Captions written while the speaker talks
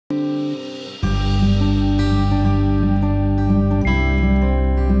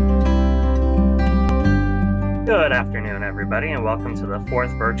everybody, and welcome to the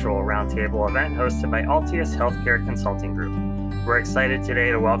fourth virtual Roundtable event hosted by ALTIUS Healthcare Consulting Group. We're excited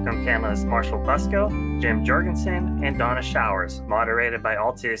today to welcome panelists Marshal Busko, Jim Jorgenson, and Donna Showers, moderated by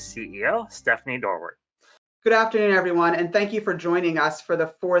ALTIUS CEO Stephanie Dorwart. Good afternoon, everyone, and thank you for joining us for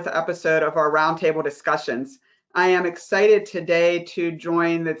the fourth episode of our Roundtable discussions. I am excited today to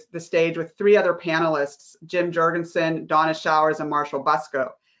join the stage with three other panelists, Jim Jorgenson, Donna Showers, and Marshal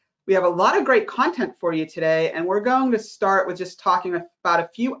Busko. We have a lot of great content for you today, and we're going to start with just talking about a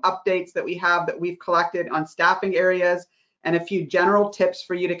few updates that we've collected on staffing areas and a few general tips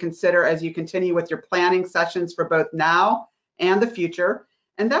for you to consider as you continue with your planning sessions for both now and the future.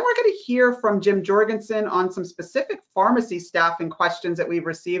 And then we're going to hear from Jim Jorgenson on some specific pharmacy staffing questions that we've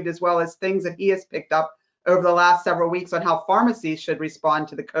received, as well as things that he has picked up over the last several weeks on how pharmacies should respond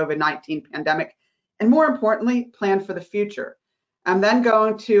to the COVID-19 pandemic, and more importantly, plan for the future. I'm then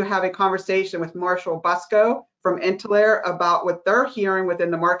going to have a conversation with Marshal Busko from Intelair about what they're hearing within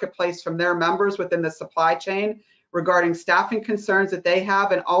the marketplace from their members within the supply chain regarding staffing concerns that they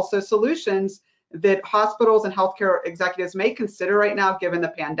have, and also solutions that hospitals and healthcare executives may consider right now given the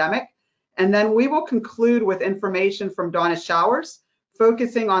pandemic. And then we will conclude with information from Donna Showers,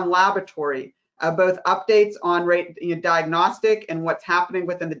 focusing on laboratory, both updates on diagnostic and what's happening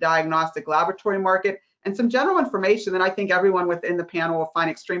within the diagnostic laboratory market, and some general information that I think everyone within the panel will find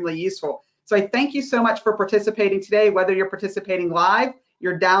extremely useful. So I thank you so much for participating today, whether you're participating live,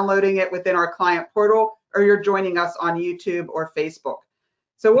 you're downloading it within our client portal, or you're joining us on YouTube or Facebook.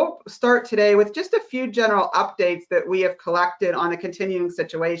 So we'll start today with just a few general updates that we have collected on the continuing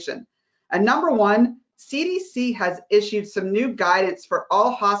situation. And number one, CDC has issued some new guidance for all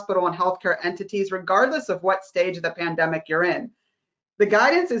hospital and healthcare entities, regardless of what stage of the pandemic you're in. The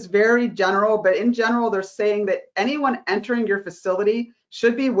guidance is very general, but in general, they're saying that anyone entering your facility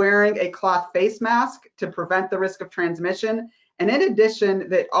should be wearing a cloth face mask to prevent the risk of transmission. And in addition,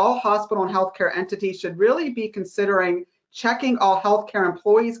 that all hospital and healthcare entities should really be considering checking all healthcare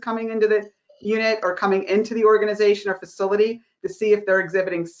employees coming into the unit or coming into the organization or facility to see if they're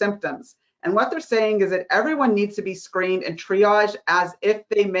exhibiting symptoms. And what they're saying is that everyone needs to be screened and triaged as if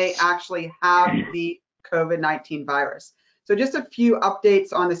they may actually have the COVID-19 virus. So just a few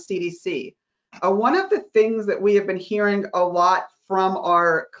updates on the CDC. One of the things that we have been hearing a lot from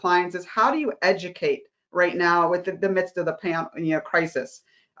our clients is how do you educate right now with the midst of the crisis?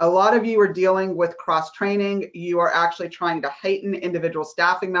 A lot of you are dealing with cross-training. You are actually trying to heighten individual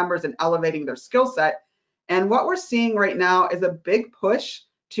staffing members and elevating their skill set. And what we're seeing right now is a big push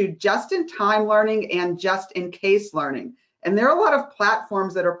to just-in-time learning and just-in-case learning. And there are a lot of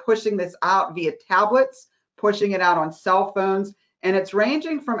platforms that are pushing this out via tablets, pushing it out on cell phones, and it's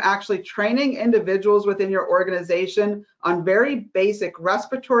ranging from actually training individuals within your organization on very basic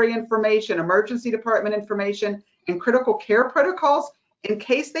respiratory information, emergency department information, and critical care protocols in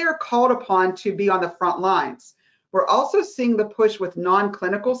case they are called upon to be on the front lines. We're also seeing the push with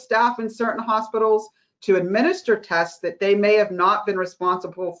non-clinical staff in certain hospitals to administer tests that they may have not been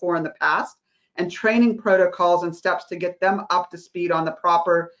responsible for in the past, and training protocols and steps to get them up to speed on the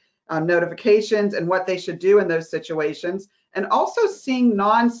proper notifications and what they should do in those situations, and also seeing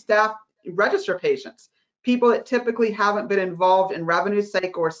non-staff register patients, people that typically haven't been involved in revenue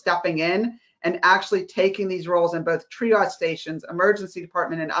cycle or stepping in and actually taking these roles in both triage stations, emergency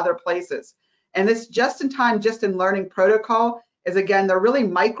department, and other places. And this just-in-time, just-in-learning protocol is, again, they're really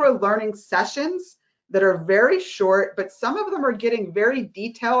micro-learning sessions that are very short, but some of them are getting very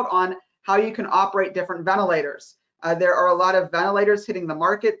detailed on how you can operate different ventilators. There are a lot of ventilators hitting the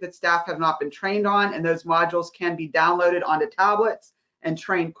market that staff have not been trained on, and those modules can be downloaded onto tablets and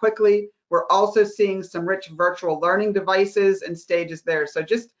trained quickly. We're also seeing some rich virtual learning devices and stages there. So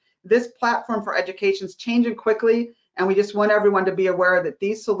just this platform for education is changing quickly, and we just want everyone to be aware that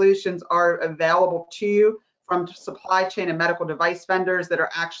these solutions are available to you from supply chain and medical device vendors that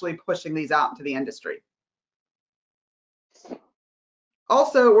are actually pushing these out into the industry.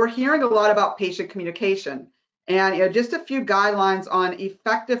 Also, we're hearing a lot about patient communication. And just a few guidelines on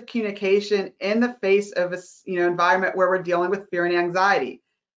effective communication in the face of a environment where we're dealing with fear and anxiety.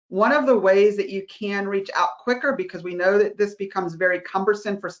 One of the ways that you can reach out quicker, because we know that this becomes very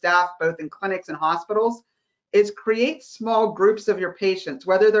cumbersome for staff both in clinics and hospitals, is create small groups of your patients,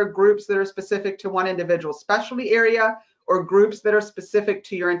 whether they're groups that are specific to one individual specialty area or groups that are specific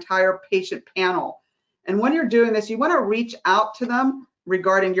to your entire patient panel. And when you're doing this, you want to reach out to them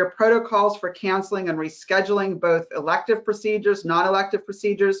regarding your protocols for canceling and rescheduling both elective procedures, non-elective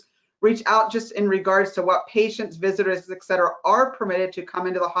procedures. Reach out just in regards to what patients, visitors, et cetera, are permitted to come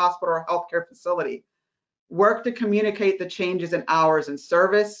into the hospital or healthcare facility. Work to communicate the changes in hours and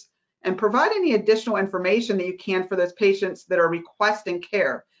service. and provide any additional information that you can for those patients that are requesting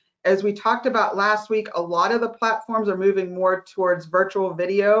care. As we talked about last week, a lot of the platforms are moving more towards virtual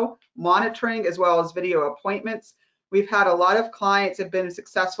video monitoring as well as video appointments. We've had a lot of clients have been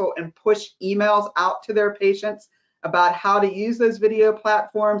successful and push emails out to their patients about how to use those video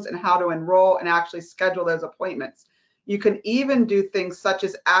platforms and how to enroll and actually schedule those appointments. You can even do things such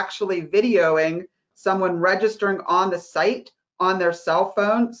as actually videoing someone registering on the site on their cell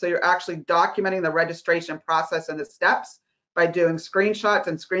phone. So you're actually documenting the registration process and the steps by doing screenshots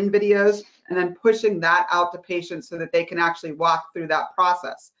and screen videos, and then pushing that out to patients so that they can actually walk through that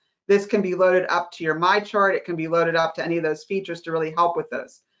process. This can be loaded up to your MyChart. It can be loaded up to any of those features to really help with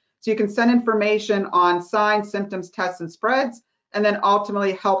those. So you can send information on signs, symptoms, tests, and spreads, and then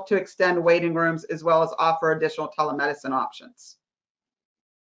ultimately help to extend waiting rooms as well as offer additional telemedicine options.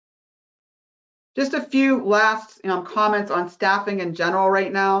 Just a few last comments on staffing in general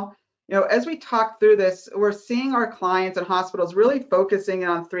right now. As we talk through this, we're seeing our clients and hospitals really focusing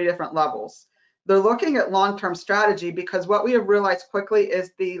on 3 different levels. They're looking at long-term strategy because what we have realized quickly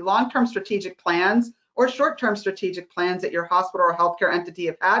is the long-term strategic plans or short-term strategic plans that your hospital or healthcare entity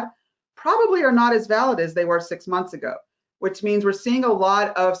have had probably are not as valid as they were 6 months ago, which means we're seeing a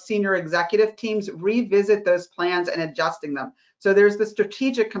lot of senior executive teams revisit those plans and adjusting them. So there's the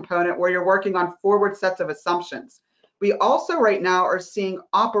strategic component where you're working on forward sets of assumptions. We also right now are seeing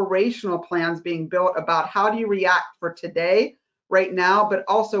operational plans being built about how do you react for today, right now, but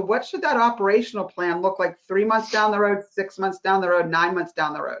also what should that operational plan look like 3 months down the road, 6 months down the road, 9 months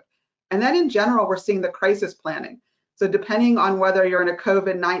down the road. And then in general, we're seeing the crisis planning. So depending on whether you're in a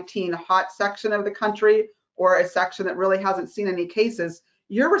COVID-19 hot section of the country or a section that really hasn't seen any cases,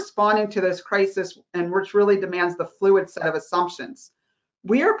 you're responding to those crises, and which really demands the fluid set of assumptions.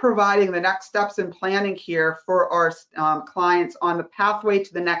 We are providing the next steps in planning here for our clients on the pathway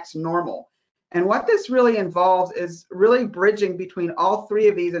to the next normal. And what this really involves is really bridging between all 3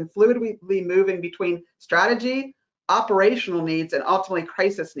 of these and fluidly moving between strategy, operational needs, and ultimately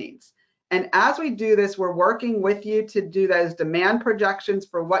crisis needs. And as we do this, we're working with you to do those demand projections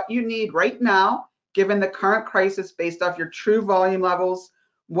for what you need right now, given the current crisis based off your true volume levels,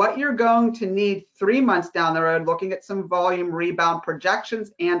 what you're going to need 3 months down the road, looking at some volume rebound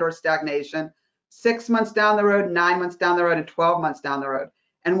projections and or stagnation, 6 months down the road, 9 months down the road, and 12 months down the road.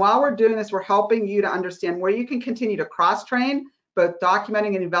 And while we're doing this, we're helping you to understand where you can continue to cross-train, both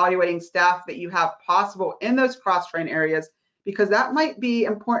documenting and evaluating staff that you have possible in those cross-train areas, because that might be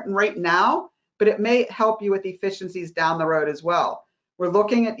important right now, but it may help you with efficiencies down the road as well. We're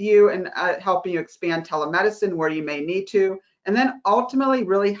looking at you and helping you expand telemedicine where you may need to, and then ultimately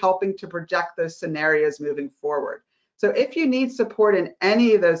really helping to project those scenarios moving forward. So if you need support in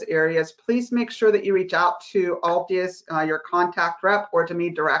any of those areas, please make sure that you reach out to ALTIUS, your contact rep, or to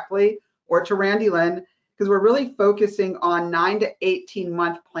me directly, or to Randy Lynn, because we're really focusing on 9 to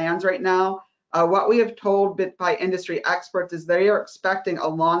 18-month plans right now. What we have told by industry experts is they are expecting a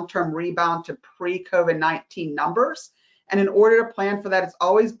long-term rebound to pre-COVID-19 numbers. And in order to plan for that, it's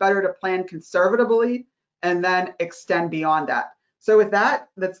always better to plan conservatively and then extend beyond that. So with that,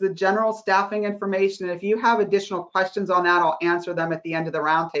 that's the general staffing information. And if you have additional questions on that, I'll answer them at the end of the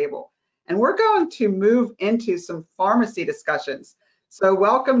roundtable. And we're going to move into some pharmacy discussions. So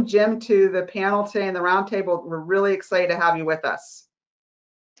welcome, Jim, to the panel today and the roundtable. We're really excited to have you with us.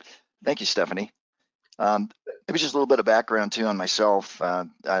 Thank you, Stephanie. Maybe just a little bit of background too on myself.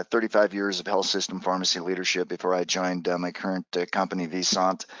 35 years of health system pharmacy leadership before I joined my current company,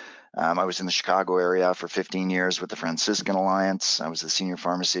 Visant. I was in the Chicago area for 15 years with the Franciscan Alliance. I was the senior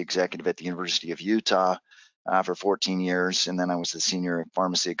pharmacy executive at the University of Utah for 14 years, and then I was the senior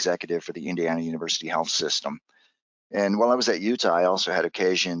pharmacy executive for the Indiana University Health System. And while I was at Utah, I also had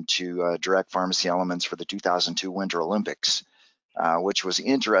occasion to direct pharmacy elements for the 2002 Winter Olympics, which was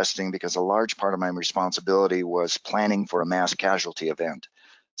interesting because a large part of my responsibility was planning for a mass casualty event.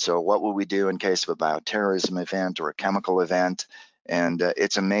 So what will we do in case of a bioterrorism event or a chemical event? And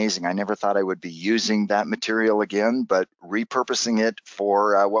it's amazing. I never thought I would be using that material again, but repurposing it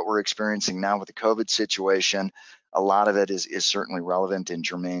for what we're experiencing now with the COVID situation, a lot of it is certainly relevant and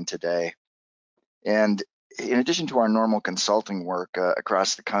germane today. And in addition to our normal consulting work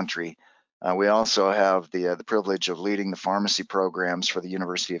across the country, we also have the privilege of leading the pharmacy programs for the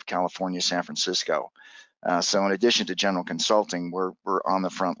University of California, San Francisco. So in addition to general consulting, we're on the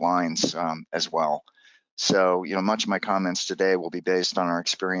front lines as well. So, much of my comments today will be based on our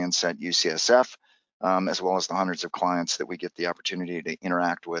experience at UCSF, as well as the hundreds of clients that we get the opportunity to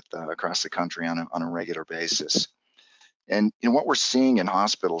interact with across the country on a regular basis. And what we're seeing in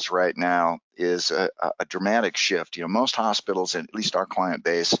hospitals right now is a dramatic shift. Most hospitals, at least our client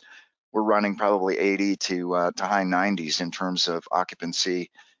base, we're running probably 80 to high 90s in terms of occupancy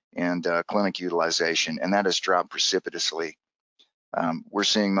and clinic utilization, and that has dropped precipitously. We're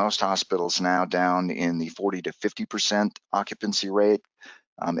seeing most hospitals now down in the 40 to 50% occupancy rate.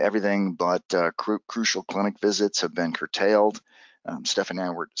 Everything but crucial clinic visits have been curtailed. Stephanie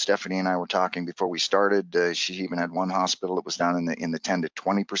and I were talking before we started. She even had one hospital that was down in the 10 to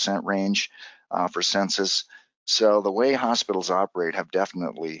 20% range for census. So the way hospitals operate have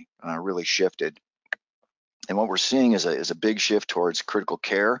definitely really shifted. And what we're seeing is a big shift towards critical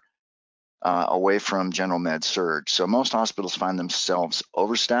care away from general med surg. So most hospitals find themselves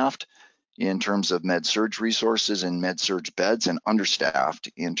overstaffed in terms of med surg resources and med surg beds, and understaffed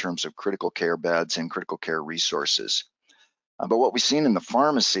in terms of critical care beds and critical care resources. But what we've seen in the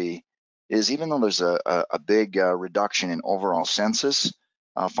pharmacy is, even though there's a big reduction in overall census,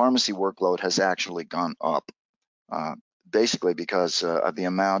 pharmacy workload has actually gone up, basically because of the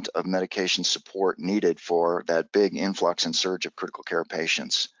amount of medication support needed for that big influx and surge of critical care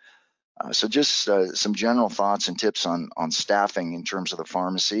patients. So just some general thoughts and tips on staffing in terms of the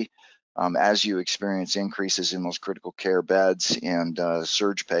pharmacy. As you experience increases in those critical care beds and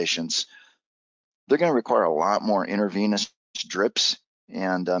surge patients, they're going to require a lot more intravenous drips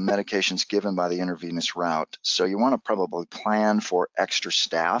and medications given by the intravenous route. So you want to probably plan for extra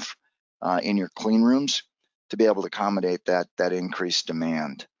staff in your clean rooms to be able to accommodate that increased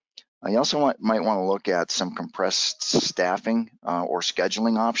demand. You also might want to look at some compressed staffing or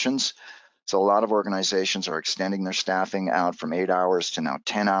scheduling options. So a lot of organizations are extending their staffing out from 8 hours to now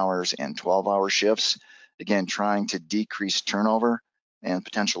 10 hours and 12-hour shifts, again, trying to decrease turnover and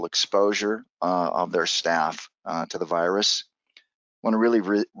potential exposure of their staff to the virus. Want to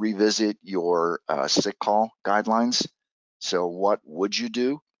really revisit your sick call guidelines. So what would you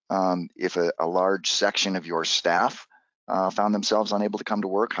do if a large section of your staff found themselves unable to come to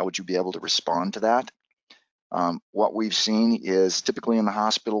work? How would you be able to respond to that? What we've seen is, typically in the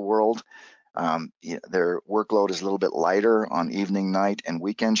hospital world, their workload is a little bit lighter on evening, night, and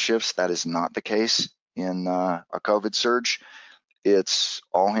weekend shifts. That is not the case in a COVID surge. It's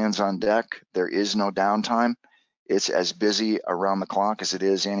all hands on deck. There is no downtime. It's as busy around the clock as it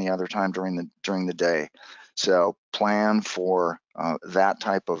is any other time during the day. So plan for that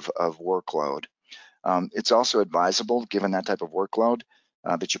type of workload. It's also advisable, given that type of workload,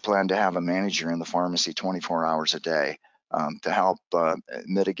 that you plan to have a manager in the pharmacy 24 hours a day to help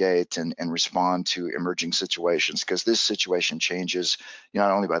mitigate and respond to emerging situations, because this situation changes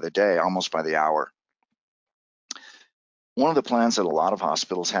not only by the day, almost by the hour. One of the plans that a lot of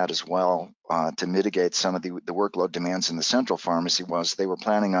hospitals had as well to mitigate some of the workload demands in the central pharmacy was they were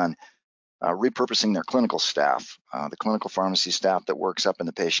planning on repurposing their clinical staff, the clinical pharmacy staff that works up in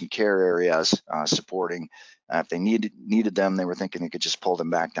the patient care areas, supporting. If they needed them, they were thinking they could just pull them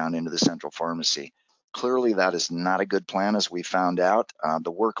back down into the central pharmacy. Clearly, that is not a good plan, as we found out.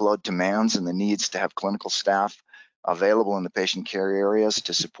 The workload demands and the needs to have clinical staff available in the patient care areas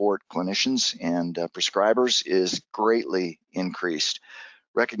to support clinicians and prescribers is greatly increased.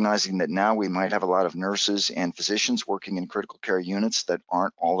 Recognizing that now we might have a lot of nurses and physicians working in critical care units that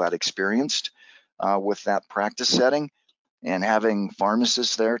aren't all that experienced with that practice setting, and having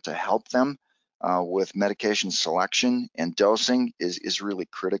pharmacists there to help them with medication selection and dosing is really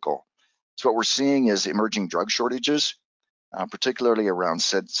critical. So what we're seeing is emerging drug shortages, particularly around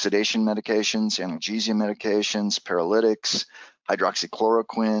sedation medications, analgesia medications, paralytics,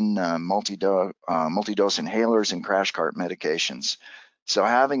 hydroxychloroquine, multi-dose inhalers, and crash cart medications. So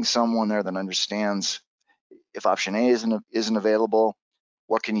having someone there that understands, if option A isn't available,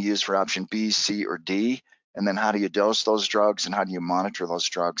 what can you use for option B, C, or D? And then how do you dose those drugs and how do you monitor those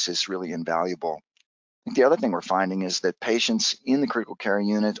drugs is really invaluable. I think the other thing we're finding is that patients in the critical care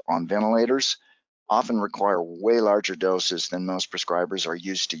unit on ventilators often require way larger doses than most prescribers are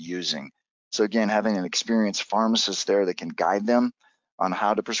used to using. So again, having an experienced pharmacist there that can guide them on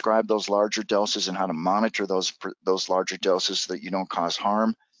how to prescribe those larger doses and how to monitor those larger doses so that you don't cause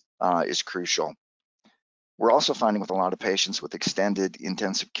harm is crucial. We're also finding with a lot of patients with extended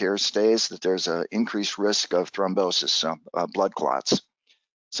intensive care stays that there's an increased risk of thrombosis, so blood clots.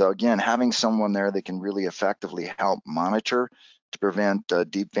 So again, having someone there that can really effectively help monitor to prevent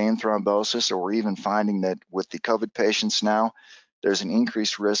deep vein thrombosis, or we're even finding that with the COVID patients now, there's an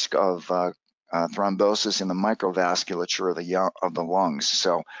increased risk of thrombosis in the microvasculature of the lungs.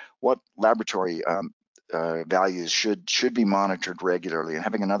 So what laboratory values should be monitored regularly, and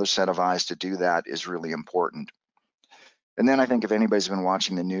having another set of eyes to do that is really important. And then I think if anybody's been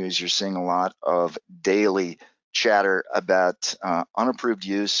watching the news, you're seeing a lot of daily chatter about unapproved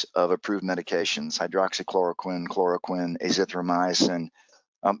use of approved medications, hydroxychloroquine, chloroquine, azithromycin.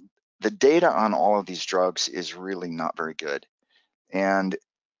 the data on all of these drugs is really not very good. And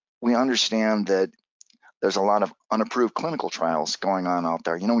we understand that there's a lot of unapproved clinical trials going on out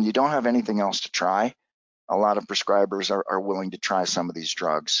there. You know, when you don't have anything else to try, a lot of prescribers are willing to try some of these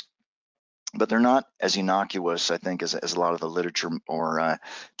drugs, but they're not as innocuous, I think, as a lot of the literature or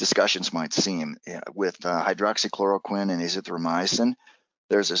discussions might seem. With hydroxychloroquine and azithromycin,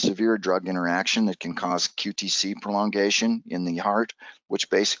 there's a severe drug interaction that can cause QTc prolongation in the heart, which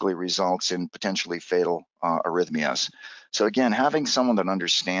basically results in potentially fatal arrhythmias. So again, having someone that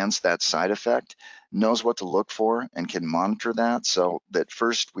understands that side effect, knows what to look for, and can monitor that so that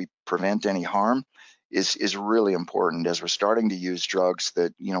first we prevent any harm is really important as we're starting to use drugs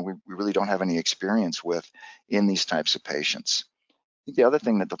that, you know, we really don't have any experience with in these types of patients. I think the other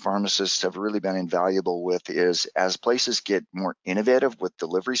thing that the pharmacists have really been invaluable with is as places get more innovative with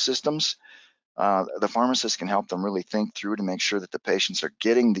delivery systems, the pharmacist can help them really think through to make sure that the patients are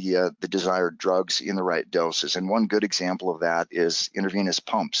getting the desired drugs in the right doses. And one good example of that is intravenous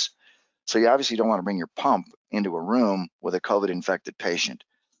pumps. So you obviously don't want to bring your pump into a room with a COVID-infected patient.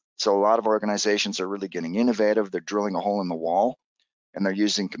 So a lot of organizations are really getting innovative. They're drilling a hole in the wall and they're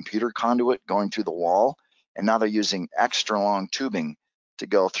using computer conduit going through the wall. And now they're using extra long tubing to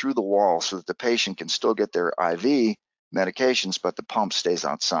go through the wall so that the patient can still get their IV medications, but the pump stays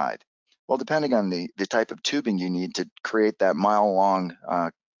outside. Well, depending on the type of tubing you need to create that mile-long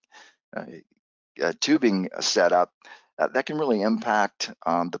tubing setup, that can really impact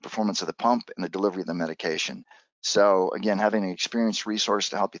the performance of the pump and the delivery of the medication. So again, having an experienced resource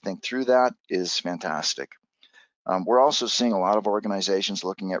to help you think through that is fantastic. We're also seeing a lot of organizations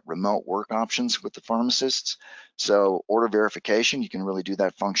looking at remote work options with the pharmacists. So order verification, you can really do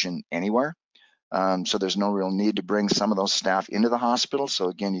that function anywhere. So there's no real need to bring some of those staff into the hospital. So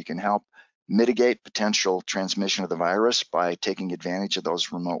again, you can help mitigate potential transmission of the virus by taking advantage of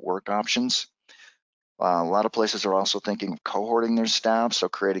those remote work options. A lot of places are also thinking of cohorting their staff, so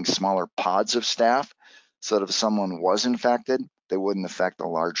creating smaller pods of staff so that if someone was infected, they wouldn't affect the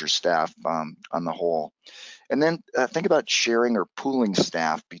larger staff on the whole. And then think about sharing or pooling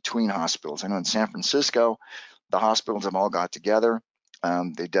staff between hospitals. I know in San Francisco, the hospitals have all got together.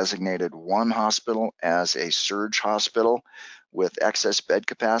 They designated one hospital as a surge hospital with excess bed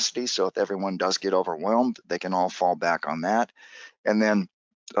capacity. So if everyone does get overwhelmed, they can all fall back on that. And then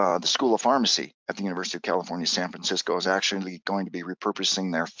the School of Pharmacy at the University of California, San Francisco is actually going to be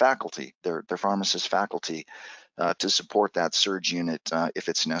repurposing their faculty, their pharmacist faculty, to support that surge unit if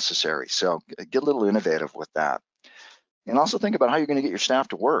it's necessary. So get a little innovative with that. And also think about how you're going to get your staff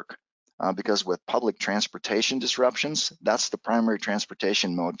to work, because with public transportation disruptions, that's the primary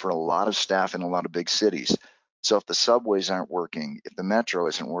transportation mode for a lot of staff in a lot of big cities. So if the subways aren't working, if the metro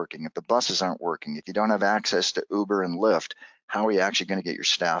isn't working, if the buses aren't working, if you don't have access to Uber and Lyft, how are you actually going to get your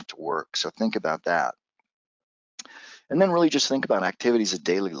staff to work? So think about that. And then really just think about activities of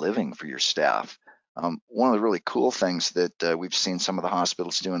daily living for your staff. One of the really cool things that we've seen some of the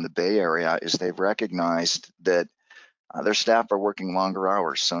hospitals do in the Bay Area is they've recognized that their staff are working longer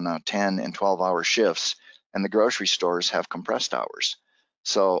hours, so now 10 and 12-hour shifts, and the grocery stores have compressed hours.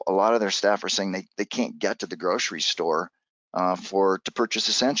 So a lot of their staff are saying they can't get to the grocery store to purchase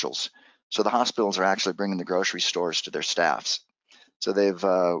essentials. So the hospitals are actually bringing the grocery stores to their staffs. So they've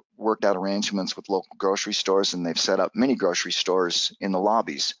worked out arrangements with local grocery stores, and they've set up mini grocery stores in the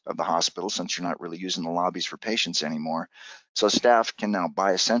lobbies of the hospital since you're not really using the lobbies for patients anymore. So staff can now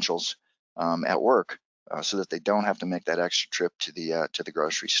buy essentials at work so that they don't have to make that extra trip to the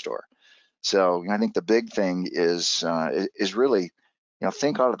grocery store. So I think the big thing is really,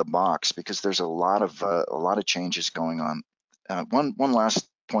 think out of the box, because there's a lot of changes going on. One last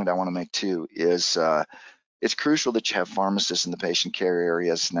point I want to make too is it's crucial that you have pharmacists in the patient care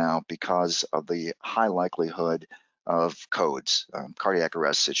areas now because of the high likelihood of codes, cardiac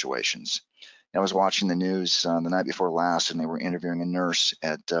arrest situations. I was watching the news the night before last, and they were interviewing a nurse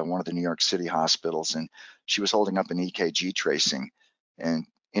at one of the New York City hospitals, and she was holding up an EKG tracing and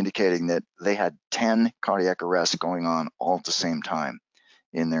indicating that they had 10 cardiac arrests going on all at the same time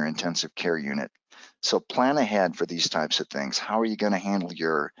in their intensive care unit. So plan ahead for these types of things. How are you going to handle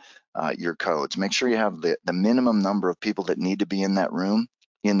your codes? Make sure you have the minimum number of people that need to be in that room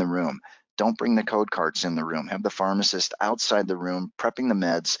in the room. Don't bring the code cards in the room. Have the pharmacist outside the room prepping the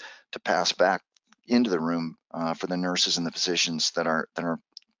meds to pass back into the room for the nurses and the physicians that are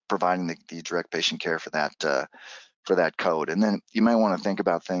providing the direct patient care for that code. And then you might want to think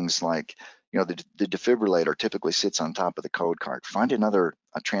about things like, the defibrillator typically sits on top of the code card. Find another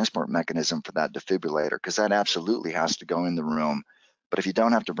transport mechanism for that defibrillator, because that absolutely has to go in the room. But if you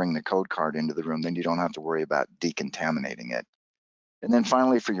don't have to bring the code card into the room, then you don't have to worry about decontaminating it. And then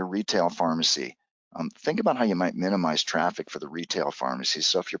finally, for your retail pharmacy, think about how you might minimize traffic for the retail pharmacies.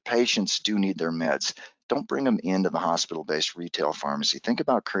 So if your patients do need their meds, don't bring them into the hospital-based retail pharmacy. Think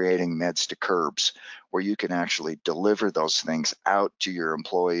about creating meds to curbs where you can actually deliver those things out to your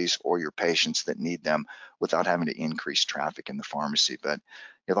employees or your patients that need them without having to increase traffic in the pharmacy. But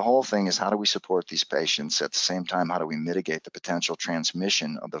the whole thing is, how do we support these patients? At the same time, how do we mitigate the potential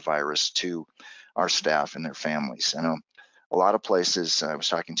transmission of the virus to our staff and their families? I know a lot of places, I was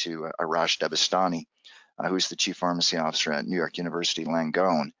talking to Arash Debistani, who's the chief pharmacy officer at New York University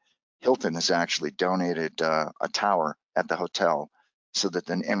Langone. Hilton has actually donated a tower at the hotel so that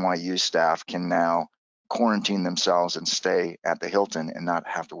the NYU staff can now quarantine themselves and stay at the Hilton and not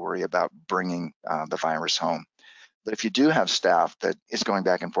have to worry about bringing the virus home. But if you do have staff that is going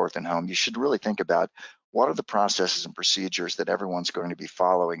back and forth in home, you should really think about what are the processes and procedures that everyone's going to be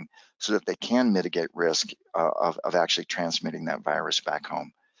following so that they can mitigate risk of actually transmitting that virus back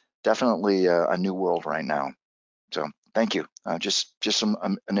home. Definitely a new world right now. So thank you. Just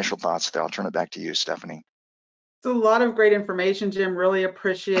some initial thoughts there. I'll turn it back to you, Stephanie. It's a lot of great information, Jim. Really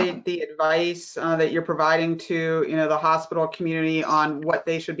appreciate the advice that you're providing to the hospital community on what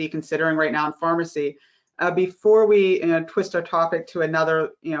they should be considering right now in pharmacy. Before we twist our topic to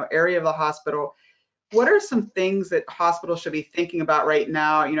another area of the hospital, what are some things that hospitals should be thinking about right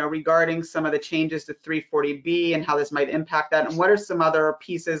now, regarding some of the changes to 340B and how this might impact that? And what are some other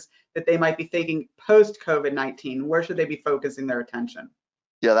pieces that they might be thinking post COVID-19? Where should they be focusing their attention?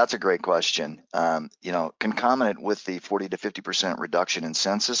 Yeah, that's a great question. Concomitant with the 40 to 50% reduction in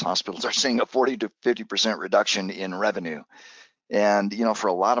census, hospitals are seeing a 40 to 50% reduction in revenue. And, for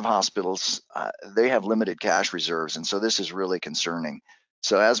a lot of hospitals, they have limited cash reserves. And so this is really concerning.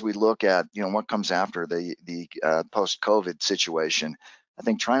 So as we look at, what comes after the post-COVID situation, I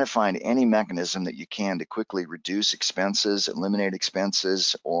think trying to find any mechanism that you can to quickly reduce expenses, eliminate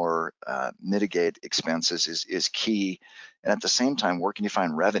expenses, or mitigate expenses is key. And at the same time, where can you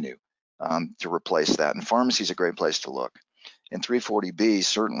find revenue to replace that? And pharmacy is a great place to look. And 340B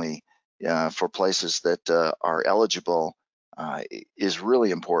certainly for places that are eligible is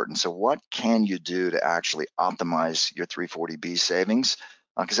really important. So what can you do to actually optimize your 340B savings?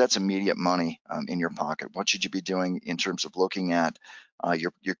 Because that's immediate money in your pocket. What should you be doing in terms of looking at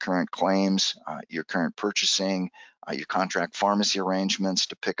your current claims, your current purchasing, your contract pharmacy arrangements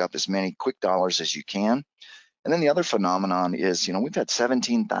to pick up as many quick dollars as you can? And then the other phenomenon is, we've had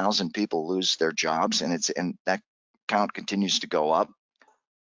 17,000 people lose their jobs, and that count continues to go up.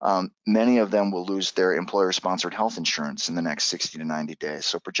 Many of them will lose their employer-sponsored health insurance in the next 60 to 90 days.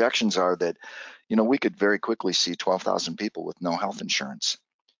 So projections are that, we could very quickly see 12,000 people with no health insurance.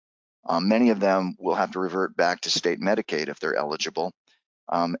 Many of them will have to revert back to state Medicaid if they're eligible.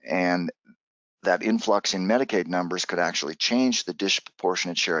 And that influx in Medicaid numbers could actually change the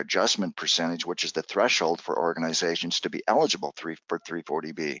disproportionate share adjustment percentage, which is the threshold for organizations to be eligible for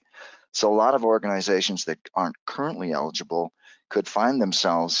 340B. So a lot of organizations that aren't currently eligible could find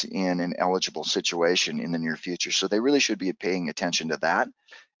themselves in an eligible situation in the near future. So they really should be paying attention to that.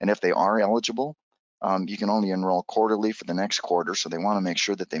 And if they are eligible, you can only enroll quarterly for the next quarter. So they want to make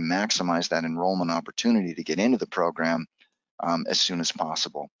sure that they maximize that enrollment opportunity to get into the program as soon as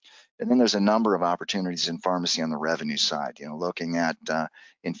possible. And then there's a number of opportunities in pharmacy on the revenue side, looking at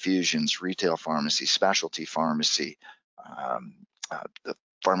infusions, retail pharmacy, specialty pharmacy, the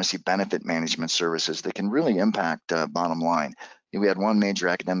pharmacy benefit management services that can really impact bottom line. We had one major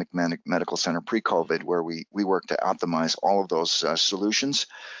academic medical center pre-COVID where we worked to optimize all of those solutions.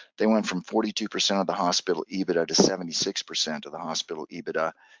 They went from 42% of the hospital EBITDA to 76% of the hospital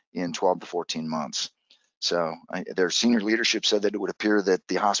EBITDA in 12 to 14 months. So their senior leadership said that it would appear that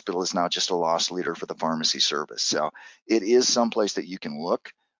the hospital is now just a loss leader for the pharmacy service. So it is someplace that you can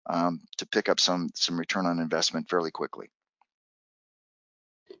look to pick up some return on investment fairly quickly.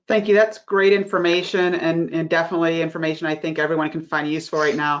 Thank you. That's great information and definitely information I think everyone can find useful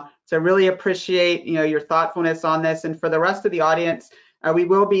right now. So I really appreciate your thoughtfulness on this. And for the rest of the audience, we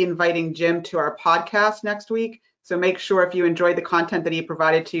will be inviting Jim to our podcast next week. So make sure if you enjoyed the content that he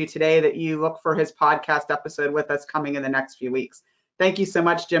provided to you today that you look for his podcast episode with us coming in the next few weeks. Thank you so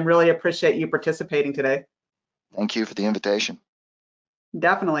much, Jim. Really appreciate you participating today. Thank you for the invitation.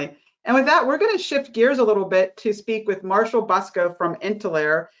 Definitely. And with that, we're going to shift gears a little bit to speak with Marshal Busko from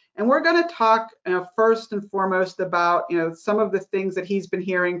Intelare. And we're going to talk first and foremost about some of the things that he's been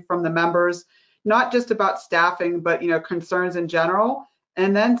hearing from the members, not just about staffing, but concerns in general.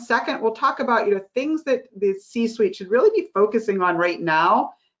 And then second, we'll talk about things that the C-suite should really be focusing on right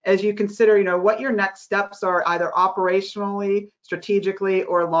now as you consider what your next steps are, either operationally, strategically,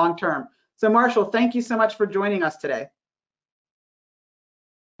 or long term. So Marshal, thank you so much for joining us today.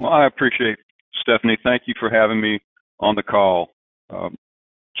 Well, I appreciate Stephanie. Thank you for having me on the call.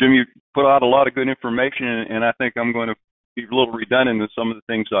 Jim, you put out a lot of good information, and I think I'm going to be a little redundant in some of the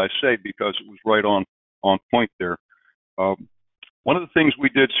things I say because it was right on point there. One of the things we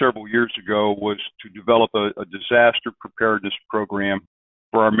did several years ago was to develop a disaster preparedness program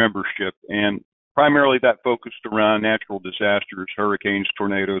for our membership, and primarily that focused around natural disasters, hurricanes,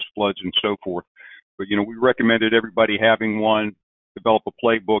 tornadoes, floods, and so forth. But, we recommended everybody having one, develop a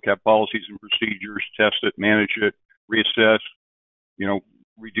playbook, have policies and procedures, test it, manage it, reassess,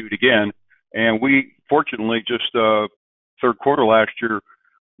 redo it again. And we, fortunately, just third quarter last year,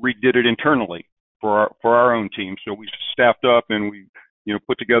 redid it internally for our own team. So we staffed up and we,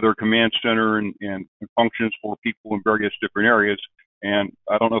 put together a command center and functions for people in various different areas. And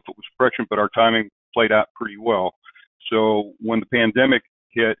I don't know if it was prescient, but our timing played out pretty well. So when the pandemic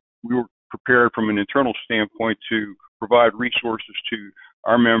hit, we were prepared from an internal standpoint to provide resources to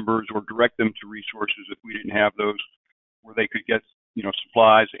our members or direct them to resources if we didn't have those, where they could get,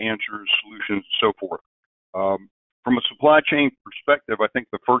 supplies, answers, solutions, and so forth. From a supply chain perspective, I think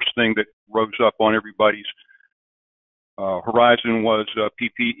the first thing that rose up on everybody's horizon was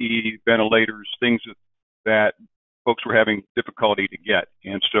PPE, ventilators, things that folks were having difficulty to get.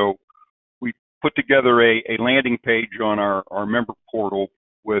 And so we put together a landing page on our member portal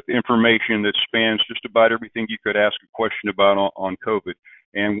with information that spans just about everything you could ask a question about on COVID.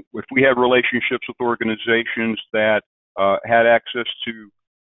 And if we had relationships with organizations that had access to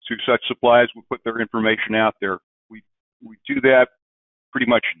such supplies, we put their information out there. We do that pretty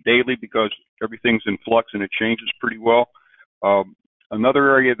much daily because everything's in flux and it changes pretty well. Another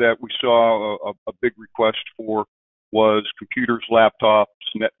area that we saw a big request for was computers, laptops,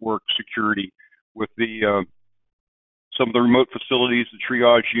 network security. With the some of the remote facilities, the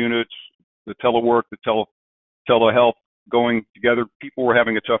triage units, the telework, the telehealth going together, people were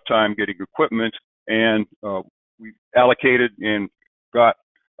having a tough time getting equipment, and we allocated and got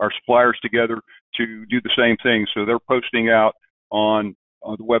our suppliers together to do the same thing. So they're posting out on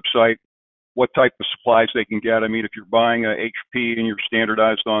the website what type of supplies they can get. I mean, if you're buying a HP and you're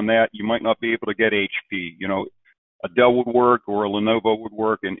standardized on that, you might not be able to get HP. A Dell would work or a Lenovo would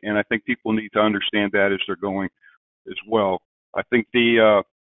work, and I think people need to understand that as they're going as well. I think the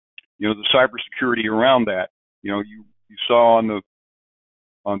cybersecurity around that, you saw on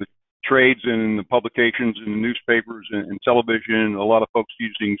the trades and the publications and the newspapers and television, a lot of folks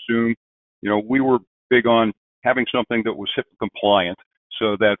using Zoom. We were big on having something that was HIPAA compliant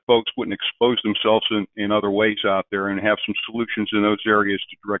so that folks wouldn't expose themselves in other ways out there, and have some solutions in those areas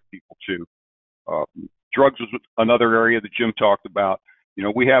to direct people to. Drugs is another area that Jim talked about.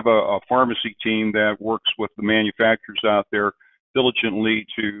 We have a pharmacy team that works with the manufacturers out there diligently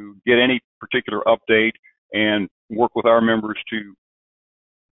to get any particular update and work with our members to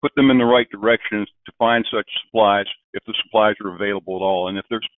put them in the right directions to find such supplies if the supplies are available at all. And if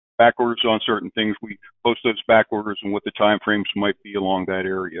there's back orders on certain things, we post those back orders and what the time frames might be along that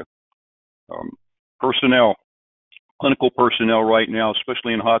area. Personnel, clinical personnel right now,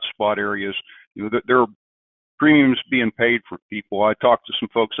 especially in hotspot areas, there are premiums being paid for people. I talked to some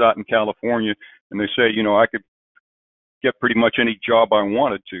folks out in California, and they say, I could get pretty much any job I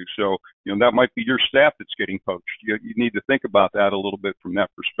wanted to. So, that might be your staff that's getting poached. You need to think about that a little bit from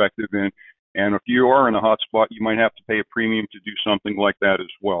that perspective. And if you are in a hotspot, you might have to pay a premium to do something like that as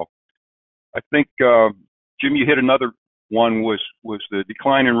well. I think, Jim, you hit another one was the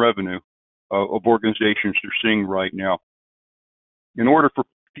decline in revenue of organizations they're seeing right now. In order for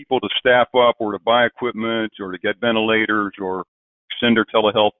people to staff up or to buy equipment or to get ventilators or extend their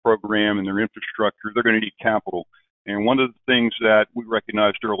telehealth program and their infrastructure, they're going to need capital. And one of the things that we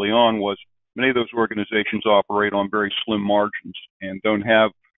recognized early on was many of those organizations operate on very slim margins and don't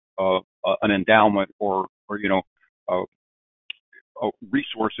have an endowment or a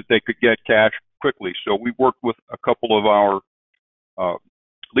resource that they could get cash quickly. So we worked with a couple of our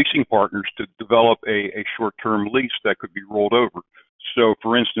leasing partners to develop a short-term lease that could be rolled over. So,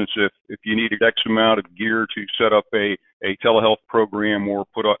 for instance, if you needed X amount of gear to set up a telehealth program or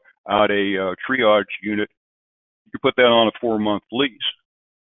put out a triage unit, you could put that on a 4-month lease.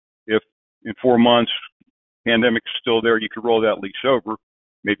 If in 4 months, pandemic's still there, you could roll that lease over.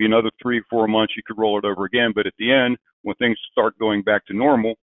 Maybe another 3 or 4 months, you could roll it over again. But at the end, when things start going back to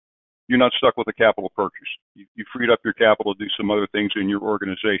normal, you're not stuck with a capital purchase. You freed up your capital to do some other things in your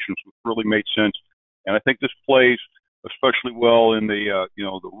organizations, which really made sense. And I think this plays especially well in the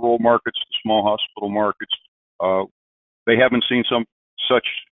the rural markets, the small hospital markets. They haven't seen such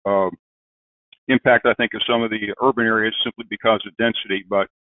impact, I think, of some of the urban areas simply because of density. But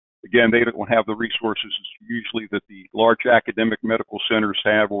again, they don't have the resources usually that the large academic medical centers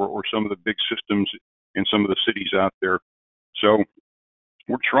have, or some of the big systems in some of the cities out there. So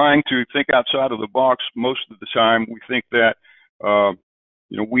we're trying to think outside of the box most of the time. We think that,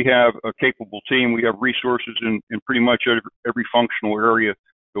 we have a capable team. We have resources in pretty much every functional area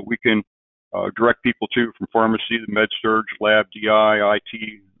that we can direct people to, from pharmacy to med surg, lab, DI,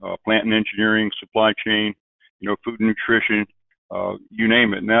 IT, plant and engineering, supply chain, food and nutrition, you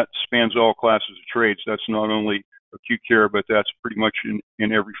name it. And that spans all classes of trades. That's not only acute care, but that's pretty much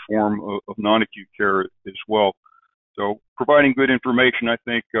in every form of non-acute care as well. So providing good information, I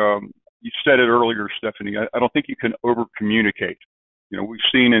think, you said it earlier, Stephanie, I don't think you can over-communicate. We've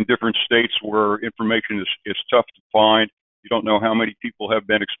seen in different states where information is tough to find. You don't know how many people have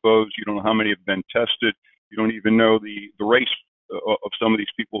been exposed. You don't know how many have been tested. You don't even know the race of some of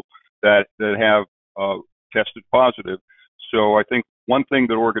these people that have tested positive. So I think one thing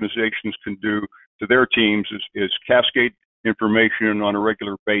that organizations can do to their teams is cascade information on a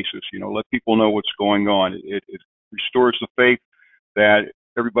regular basis. Let people know what's going on. It restores the faith that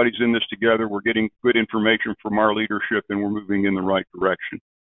everybody's in this together. We're getting good information from our leadership, and we're moving in the right direction.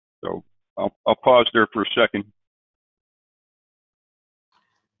 So I'll pause there for a second.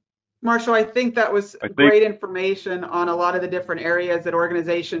 Marshall, I think that was great information on a lot of the different areas that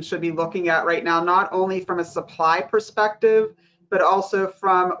organizations should be looking at right now, not only from a supply perspective, but also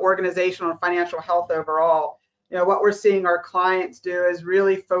from organizational and financial health overall. What we're seeing our clients do is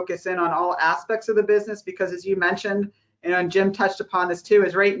really focus in on all aspects of the business, because as you mentioned, and Jim touched upon this too,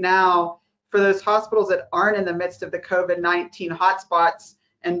 is right now for those hospitals that aren't in the midst of the COVID-19 hotspots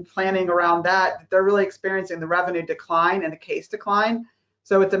and planning around that, they're really experiencing the revenue decline and the case decline.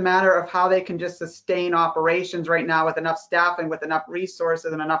 So it's a matter of how they can just sustain operations right now with enough staffing, with enough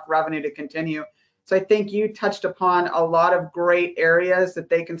resources and enough revenue to continue. So I think you touched upon a lot of great areas that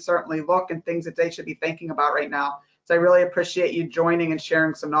they can certainly look, and things that they should be thinking about right now. So I really appreciate you joining and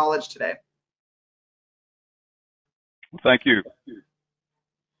sharing some knowledge today. Thank you.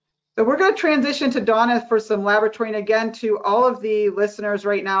 So we're going to transition to Donna for some laboratory. And again, to all of the listeners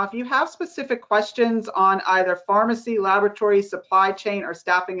right now, if you have specific questions on either pharmacy, laboratory, supply chain, or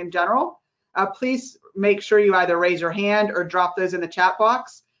staffing in general, please make sure you either raise your hand or drop those in the chat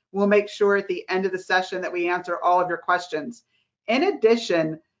box. We'll make sure at the end of the session that we answer all of your questions. In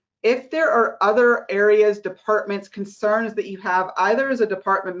addition, if there are other areas, departments, concerns that you have, either as a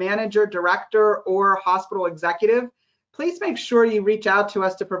department manager, director, or hospital executive, please make sure you reach out to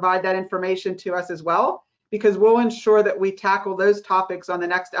us to provide that information to us as well, because we'll ensure that we tackle those topics on the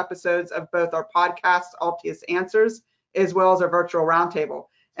next episodes of both our podcast, ALTIUS Answers, as well as our virtual roundtable.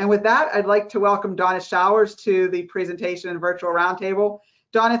 And with that, I'd like to welcome Donna Showers to the presentation and virtual roundtable.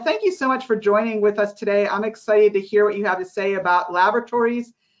 Donna, thank you so much for joining with us today. I'm excited to hear what you have to say about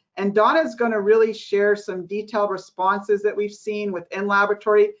laboratories. And Donna's going to really share some detailed responses that we've seen within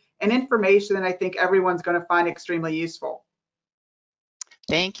laboratory and information that I think everyone's going to find extremely useful.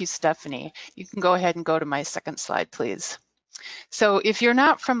 Thank you, Stephanie. You can go ahead and go to my second slide, please. So if you're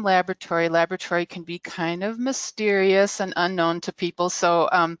not from laboratory, laboratory can be kind of mysterious and unknown to people. So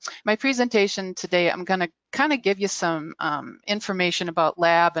my presentation today, I'm going to kind of give you some information about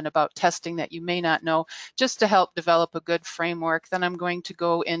lab and about testing that you may not know, just to help develop a good framework. Then I'm going to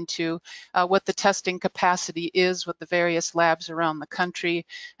go into what the testing capacity is with the various labs around the country.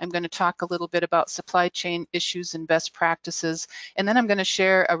 I'm going to talk a little bit about supply chain issues and best practices. And then I'm going to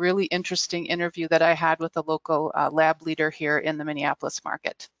share a really interesting interview that I had with a local lab leader here in the Minneapolis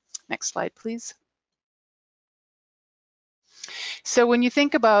market. Next slide, please. So when you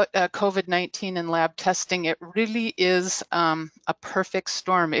think about COVID-19 and lab testing, it really is a perfect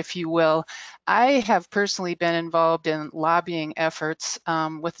storm, if you will. I have personally been involved in lobbying efforts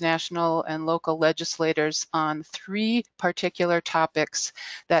with national and local legislators on 3 particular topics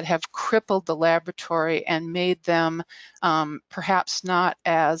that have crippled the laboratory and made them perhaps not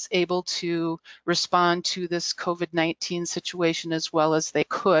as able to respond to this COVID-19 situation as well as they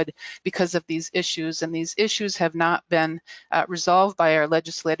could because of these issues. And these issues have not been resolved by our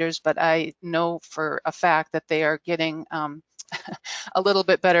legislators, but I know for a fact that they are getting a little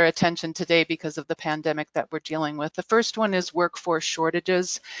bit better attention today because of the pandemic that we're dealing with. The first one is workforce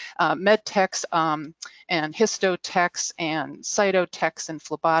shortages. Med techs and histotechs and cytotechs and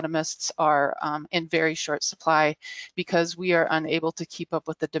phlebotomists are in very short supply because we are unable to keep up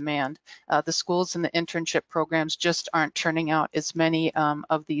with the demand. The schools and the internship programs just aren't turning out as many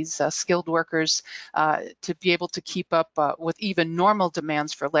of these skilled workers to be able to keep up with even normal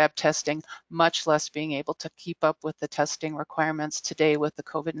demands for lab testing, much less being able to keep up with the testing requirements today with the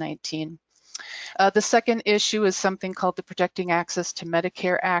COVID-19. The second issue is something called the Protecting Access to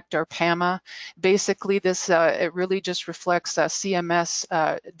Medicare Act, or PAMA. Basically, this it really just reflects CMS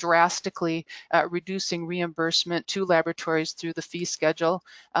drastically reducing reimbursement to laboratories through the fee schedule.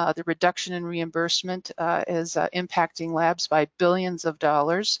 The reduction in reimbursement is impacting labs by billions of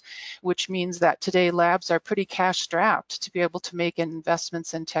dollars, which means that today labs are pretty cash strapped to be able to make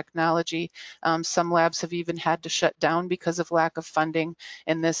investments in technology. Some labs have even had to shut down because of lack of funding,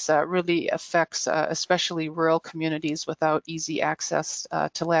 and this really affects especially rural communities without easy access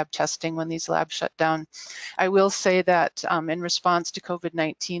to lab testing when these labs shut down. I will say that in response to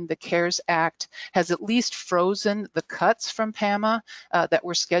COVID-19, the CARES Act has at least frozen the cuts from PAMA that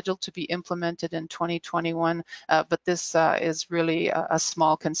were scheduled to be implemented in 2021, but this is really a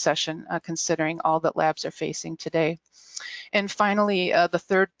small concession considering all that labs are facing today. And finally, the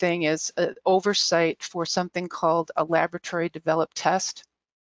third thing is oversight for something called a laboratory developed test.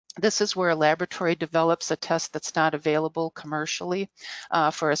 This is where a laboratory develops a test that's not available commercially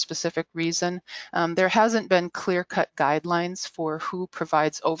for a specific reason. There hasn't been clear-cut guidelines for who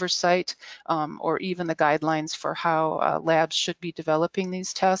provides oversight or even the guidelines for how labs should be developing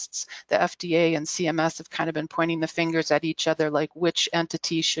these tests. The FDA and CMS have kind of been pointing the fingers at each other, like which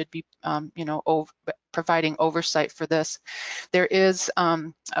entity should be, providing oversight for this. There is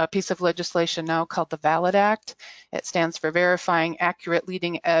a piece of legislation now called the VALID Act. It stands for Verifying Accurate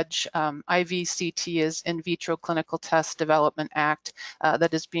Leading Edge IVCT, is In Vitro Clinical Test Development Act,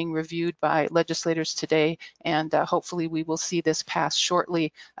 that is being reviewed by legislators today, and hopefully we will see this pass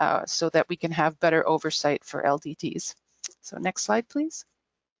shortly so that we can have better oversight for LDTs. So next slide, please.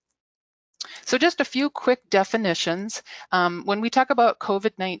 So just a few quick definitions. When we talk about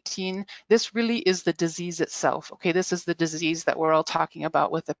COVID-19, this really is the disease itself. Okay, this is the disease that we're all talking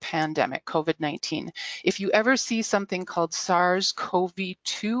about with the pandemic, COVID-19. If you ever see something called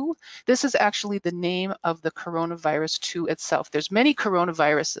SARS-CoV-2, this is actually the name of the coronavirus 2 itself. There's many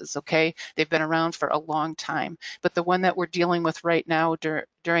coronaviruses, okay? They've been around for a long time, but the one that we're dealing with right now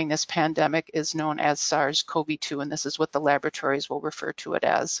during this pandemic is known as SARS-CoV-2, and this is what the laboratories will refer to it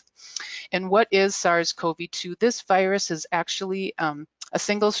as. And what is SARS-CoV-2? This virus is actually a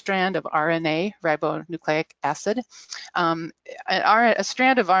single strand of RNA, ribonucleic acid. A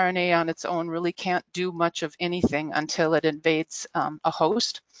strand of RNA on its own really can't do much of anything until it invades a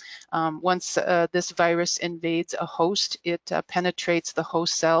host. Once this virus invades a host, it penetrates the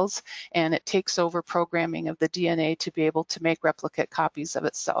host cells and it takes over programming of the DNA to be able to make replicate copies of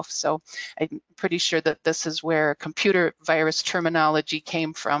itself. So I'm pretty sure that this is where computer virus terminology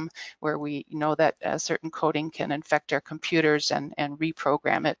came from, where we know that a certain coding can infect our computers and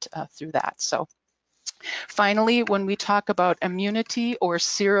reprogram it through that. So finally, when we talk about immunity or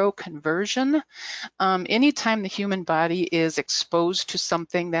seroconversion, anytime the human body is exposed to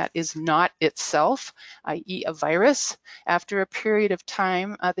something that is not itself, i.e. a virus, after a period of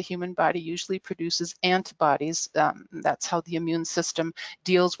time, the human body usually produces antibodies. That's how the immune system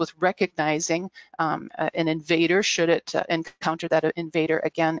deals with recognizing an invader should it encounter that invader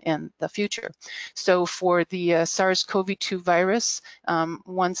again in the future. So for the SARS-CoV-2 virus,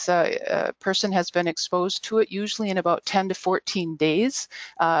 once a person has been exposed to it, usually in about 10 to 14 days,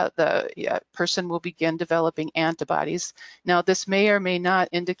 the person will begin developing antibodies. Now, this may or may not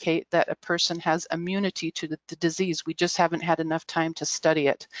indicate that a person has immunity to the disease. We just haven't had enough time to study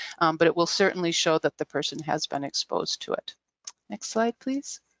it, but it will certainly show that the person has been exposed to it. Next slide,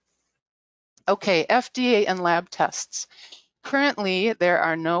 please. Okay, FDA and lab tests. Currently, there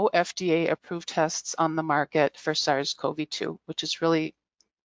are no FDA-approved tests on the market for SARS-CoV-2, which is really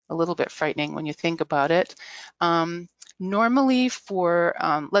a little bit frightening when you think about it. Normally for,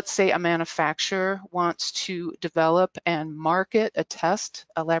 let's say a manufacturer wants to develop and market a test,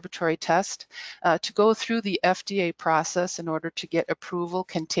 a laboratory test, to go through the FDA process in order to get approval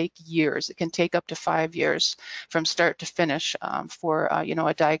can take years. It can take up to 5 years from start to finish for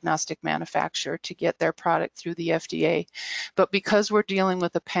a diagnostic manufacturer to get their product through the FDA. But because we're dealing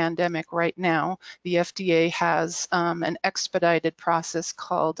with a pandemic right now, the FDA has an expedited process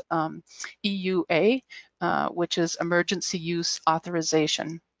called EUA, which is Emergency Use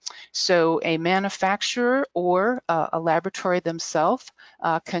Authorization. So a manufacturer or a laboratory themselves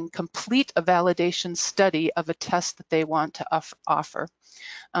can complete a validation study of a test that they want to offer.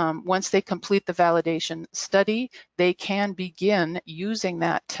 Once they complete the validation study, they can begin using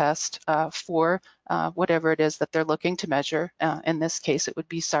that test for whatever it is that they're looking to measure. In this case, it would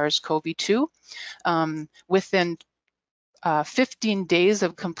be SARS-CoV-2. Within 15 days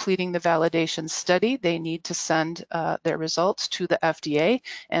of completing the validation study, they need to send their results to the FDA,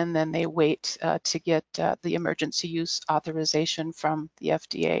 and then they wait to get the emergency use authorization from the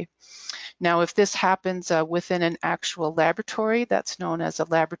FDA. Now, if this happens within an actual laboratory, that's known as a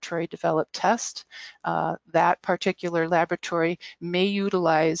laboratory developed test. That particular laboratory may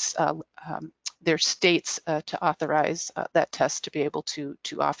utilize their states to authorize that test to be able to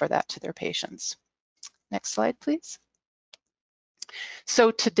offer that to their patients. Next slide, please.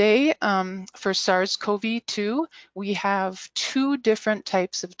 So today, for SARS-CoV-2, we have two different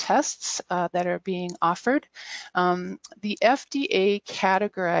types of tests that are being offered. The FDA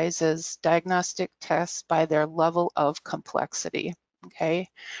categorizes diagnostic tests by their level of complexity, okay,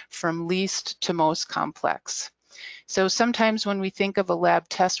 from least to most complex. So sometimes when we think of a lab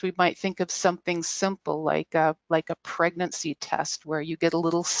test, we might think of something simple like a pregnancy test where you get a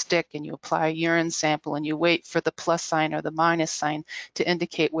little stick and you apply a urine sample and you wait for the plus sign or the minus sign to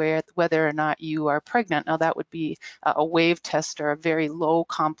indicate whether or not you are pregnant. Now that would be a wave test or a very low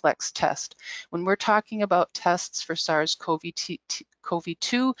complex test. When we're talking about tests for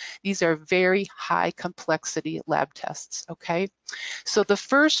SARS-CoV-2, these are very high complexity lab tests, okay? So the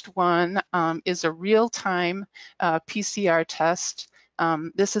first one is a real-time PCR test.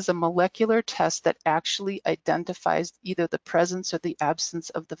 This is a molecular test that actually identifies either the presence or the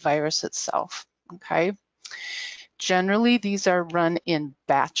absence of the virus itself, okay? Generally, these are run in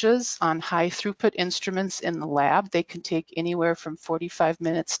batches on high throughput instruments in the lab. They can take anywhere from 45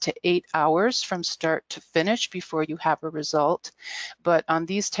 minutes to 8 hours from start to finish before you have a result. But on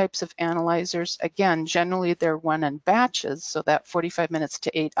these types of analyzers, again, generally they're run in batches, so that 45 minutes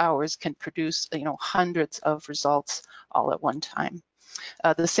to 8 hours can produce, hundreds of results all at one time.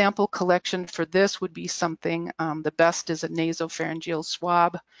 The sample collection for this would be something, the best is a nasopharyngeal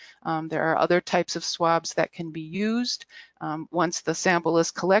swab. There are other types of swabs that can be used. Once the sample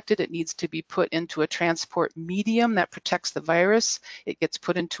is collected, it needs to be put into a transport medium that protects the virus. It gets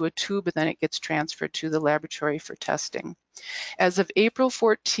put into a tube and then it gets transferred to the laboratory for testing. As of April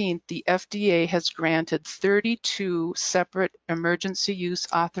 14th, the FDA has granted 32 separate emergency use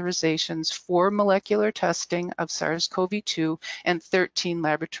authorizations for molecular testing of SARS-CoV-2 and 13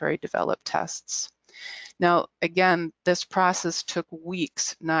 laboratory developed tests. Now, again, this process took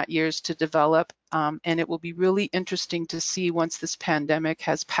weeks, not years to develop, and it will be really interesting to see once this pandemic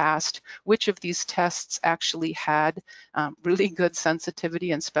has passed, which of these tests actually had really good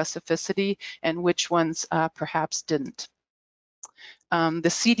sensitivity and specificity and which ones perhaps didn't. The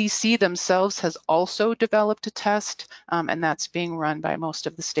CDC themselves has also developed a test, and that's being run by most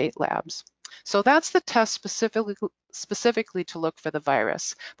of the state labs. So that's the test specifically to look for the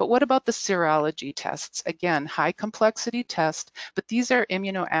virus. But what about the serology tests? Again, high complexity test, but these are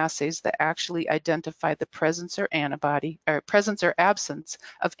immunoassays that actually identify the presence or absence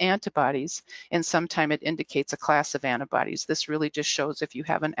of antibodies, and sometimes it indicates a class of antibodies. This really just shows if you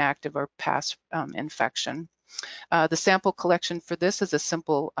have an active or past infection. The sample collection for this is a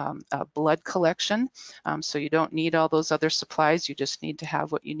simple blood collection, so you don't need all those other supplies. You just need to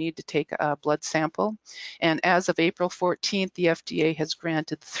have what you need to take a blood sample. And as of April 14th, the FDA has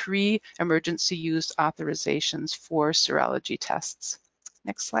granted 3 emergency use authorizations for serology tests.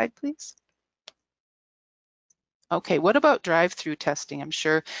 Next slide, please. Okay, what about drive-through testing? I'm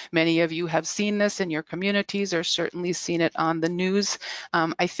sure many of you have seen this in your communities or certainly seen it on the news.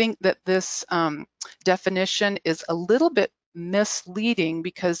 I think that this definition is a little bit misleading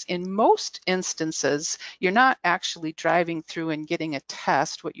because in most instances, you're not actually driving through and getting a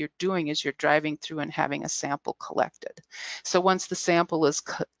test. What you're doing is you're driving through and having a sample collected. So once the sample is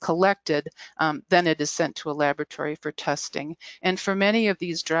collected, then it is sent to a laboratory for testing. And for many of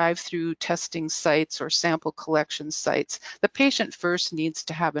these drive-through testing sites or sample collection sites, the patient first needs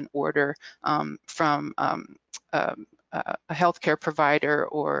to have an order from a healthcare provider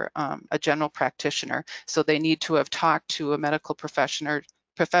or a general practitioner. So they need to have talked to a medical professional,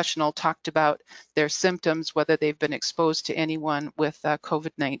 talked about their symptoms, whether they've been exposed to anyone with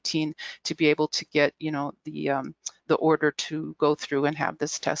COVID-19, to be able to get, the order to go through and have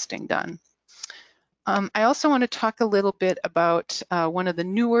this testing done. I also want to talk a little bit about one of the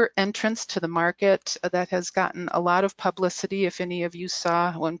newer entrants to the market that has gotten a lot of publicity. If any of you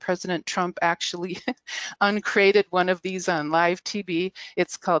saw when President Trump actually uncrated one of these on live TV,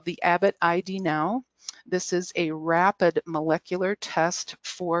 it's called the Abbott ID Now. This is a rapid molecular test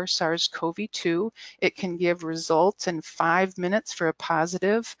for SARS-CoV-2. It can give results in 5 minutes for a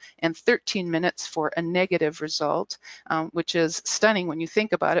positive and 13 minutes for a negative result, which is stunning when you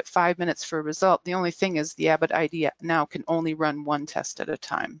think about it. 5 minutes for a result. The only thing is the Abbott ID Now can only run one test at a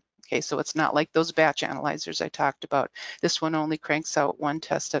time. Okay, so it's not like those batch analyzers I talked about. This one only cranks out one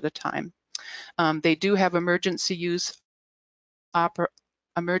test at a time. They do have emergency use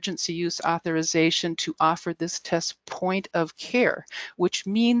authorization to offer this test point of care, which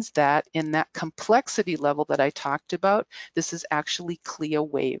means that in that complexity level that I talked about, this is actually CLIA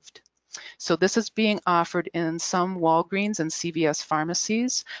waived. So this is being offered in some Walgreens and CVS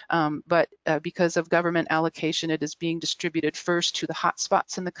pharmacies, but because of government allocation, it is being distributed first to the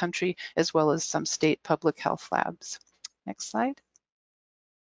hotspots in the country, as well as some state public health labs. Next slide.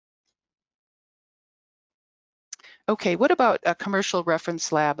 Okay, what about commercial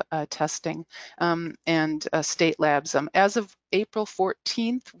reference lab testing and state labs? As of April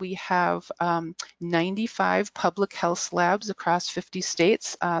 14th, we have 95 public health labs across 50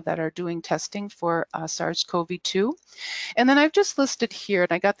 states that are doing testing for SARS-CoV-2. And then I've just listed here,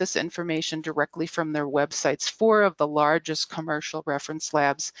 and I got this information directly from their websites, 4 of the largest commercial reference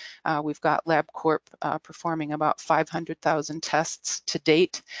labs. We've got LabCorp performing about 500,000 tests to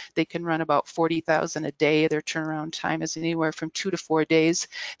date. They can run about 40,000 a day. Their turnaround time is anywhere from 2 to 4 days.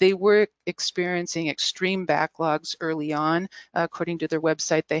 They were experiencing extreme backlogs early on. According to their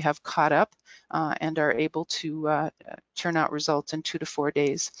website, they have caught up and are able to churn out results in 2 to 4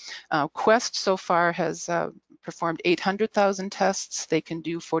 days. Quest so far has performed 800,000 tests. They can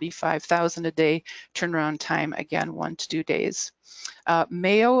do 45,000 a day. Turnaround time, again, 1 to 2 days.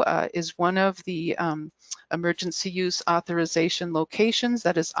 Mayo is one of the emergency use authorization locations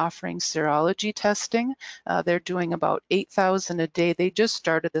that is offering serology testing. They're doing about 8,000 a day. They just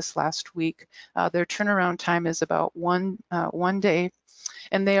started this last week. Their turnaround time is about one day.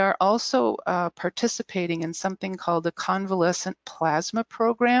 And they are also participating in something called the convalescent plasma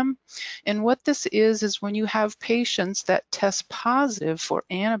program. And what this is when you have patients that test positive for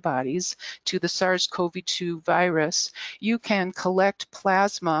antibodies to the SARS-CoV-2 virus, you can collect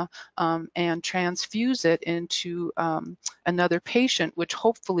plasma and transfuse it into another patient, which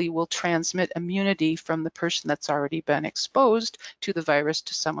hopefully will transmit immunity from the person that's already been exposed to the virus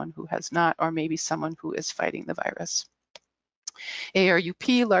to someone who has not, or maybe someone who is fighting the virus.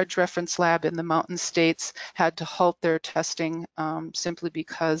 ARUP, large reference lab in the Mountain States, had to halt their testing simply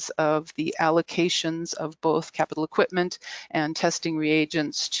because of the allocations of both capital equipment and testing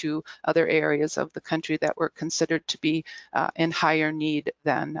reagents to other areas of the country that were considered to be in higher need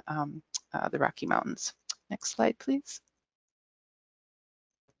than the Rocky Mountains. Next slide, please.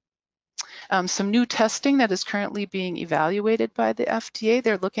 Some new testing that is currently being evaluated by the FDA.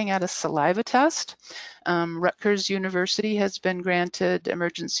 They're looking at a saliva test. Rutgers University has been granted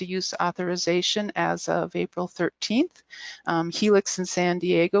emergency use authorization as of April 13th. Helix in San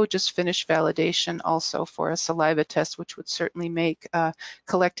Diego just finished validation also for a saliva test, which would certainly make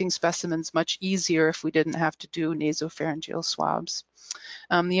collecting specimens much easier if we didn't have to do nasopharyngeal swabs.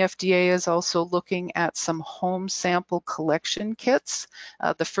 The FDA is also looking at some home sample collection kits.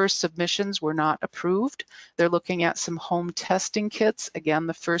 The first submissions were not approved. They're looking at some home testing kits. Again,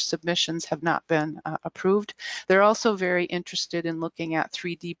 the first submissions have not been approved. They're also very interested in looking at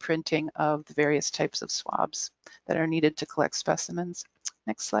 3D printing of the various types of swabs that are needed to collect specimens.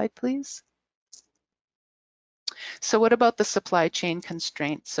 Next slide, please. So what about the supply chain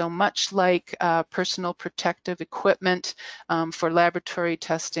constraints? So much like personal protective equipment for laboratory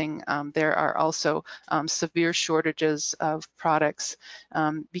testing, there are also severe shortages of products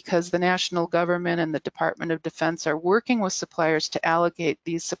because the national government and the Department of Defense are working with suppliers to allocate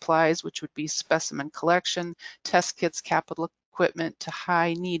these supplies, which would be specimen collection, test kits, capital equipment to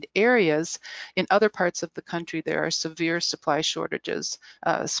high need areas. In other parts of the country, there are severe supply shortages,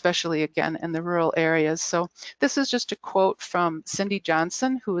 especially again in the rural areas. So this is just a quote from Cindy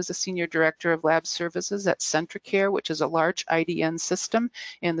Johnson, who is a Senior Director of Lab Services at CentraCare, which is a large IDN system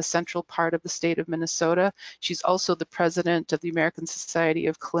in the central part of the state of Minnesota. She's also the president of the American Society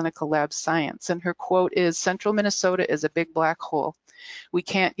of Clinical Lab Science. And her quote is, "Central Minnesota is a big black hole. We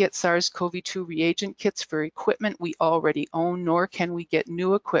can't get SARS-CoV-2 reagent kits for equipment we already own, nor can we get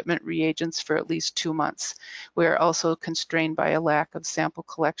new equipment reagents for at least 2 months. We are also constrained by a lack of sample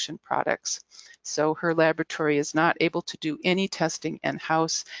collection products." So her laboratory is not able to do any testing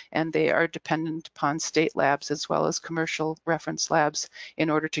in-house, and they are dependent upon state labs as well as commercial reference labs in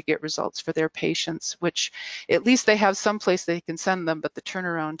order to get results for their patients, which at least they have some place they can send them, but the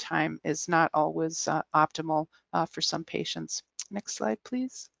turnaround time is not always optimal for some patients. Next slide,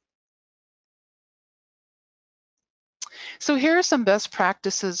 please. So here are some best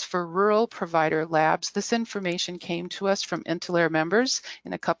practices for rural provider labs. This information came to us from Intelare members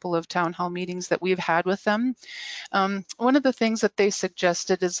in a couple of town hall meetings that we've had with them. One of the things that they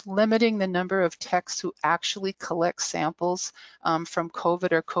suggested is limiting the number of techs who actually collect samples from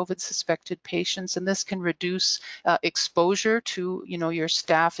COVID or COVID suspected patients, and this can reduce exposure to your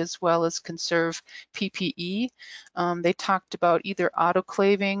staff as well as conserve PPE. They talked about either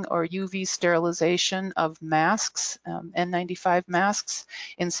autoclaving or UV sterilization of masks, N95 masks.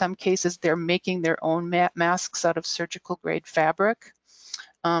 In some cases, they're making their own masks out of surgical grade fabric.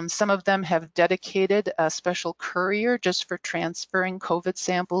 Some of them have dedicated a special courier just for transferring COVID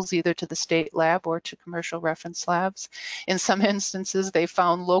samples either to the state lab or to commercial reference labs. In some instances, they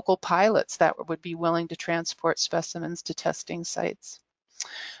found local pilots that would be willing to transport specimens to testing sites.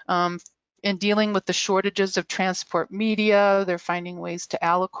 In dealing with the shortages of transport media, they're finding ways to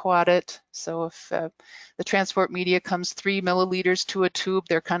aliquot it. So if the transport media comes 3 milliliters to a tube,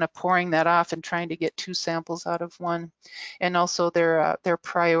 they're kind of pouring that off and trying to get 2 samples out of one. And also they're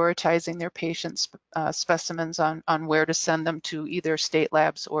prioritizing their patients' specimens on where to send them to either state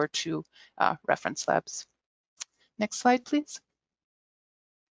labs or to reference labs. Next slide, please.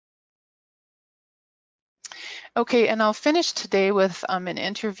 Okay, and I'll finish today with an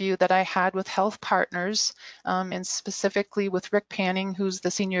interview that I had with Health Partners, and specifically with Rick Panning, who's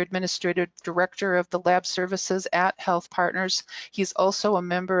the Senior Administrative Director of the Lab Services at Health Partners. He's also a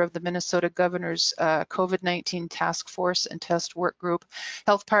member of the Minnesota Governor's COVID-19 Task Force and Test Work Group.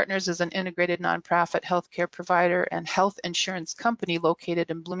 Health Partners is an integrated nonprofit healthcare provider and health insurance company located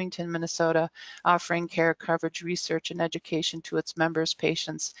in Bloomington, Minnesota, offering care, coverage, research, and education to its members,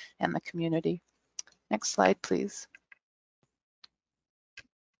 patients, and the community. Next slide, please.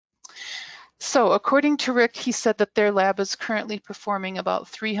 So according to Rick, he said that their lab is currently performing about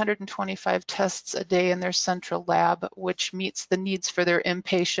 325 tests a day in their central lab, which meets the needs for their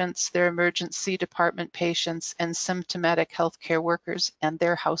inpatients, their emergency department patients, and symptomatic healthcare workers and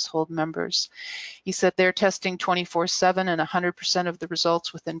their household members. He said they're testing 24/7 and 100% of the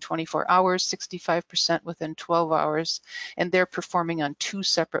results within 24 hours, 65% within 12 hours, and they're performing on 2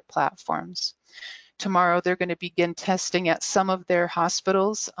 separate platforms. Tomorrow, they're going to begin testing at some of their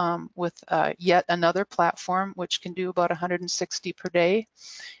hospitals with yet another platform, which can do about 160 per day.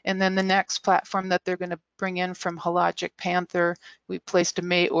 And then the next platform that they're going to bring in from Hologic Panther, we placed a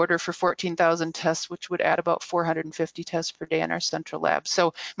May order for 14,000 tests, which would add about 450 tests per day in our central lab.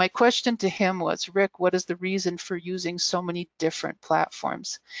 So my question to him was, Rick, what is the reason for using so many different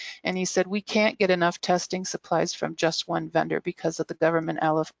platforms? And he said, we can't get enough testing supplies from just one vendor because of the government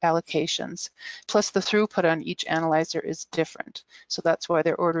allocations. Plus the throughput on each analyzer is different. So that's why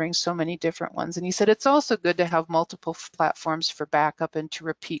they're ordering so many different ones. And he said, it's also good to have multiple platforms for backup and to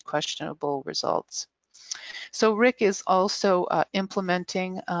repeat questionable results. So Rick is also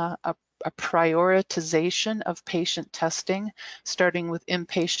implementing a prioritization of patient testing, starting with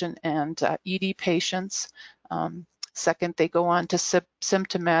inpatient and ED patients. Second, they go on to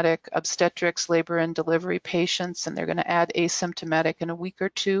symptomatic obstetrics, labor and delivery patients, and they're going to add asymptomatic in a week or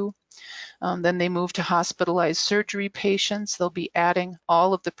two. Then they move to hospitalized surgery patients. They'll be adding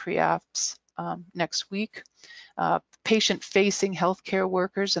all of the pre-ops next week. Patient-facing healthcare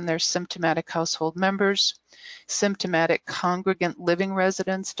workers and their symptomatic household members, symptomatic congregant living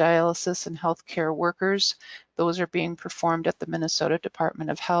residents, dialysis and healthcare workers. Those are being performed at the Minnesota Department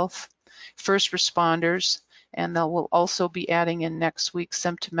of Health. First responders, and they will also be adding in next week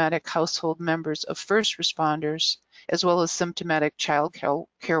symptomatic household members of first responders, as well as symptomatic child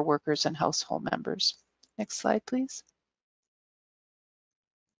care workers and household members. Next slide, please.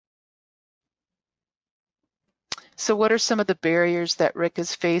 So what are some of the barriers that Rick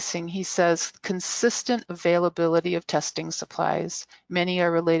is facing? He says consistent availability of testing supplies. Many are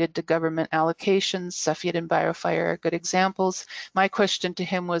related to government allocations. Cepheid and BioFire are good examples. My question to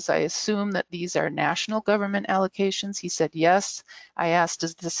him was, I assume that these are national government allocations. He said, yes. I asked,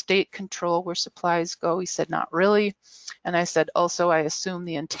 does the state control where supplies go? He said, not really. And I said, also, I assume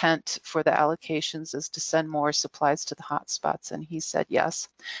the intent for the allocations is to send more supplies to the hotspots. And he said, yes.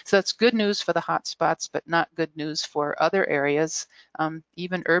 So that's good news for the hotspots, but not good news for other areas,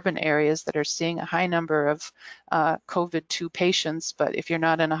 even urban areas that are seeing a high number of COVID-2 patients. But if you're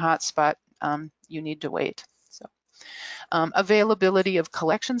not in a hotspot, you need to wait. So availability of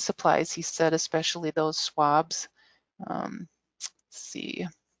collection supplies, he said, especially those swabs. Let's see. I'm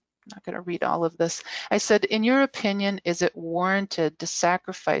not going to read all of this. I said, in your opinion, is it warranted to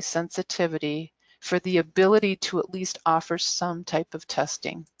sacrifice sensitivity for the ability to at least offer some type of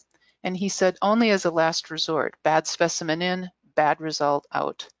testing? And he said, only as a last resort, bad specimen in, bad result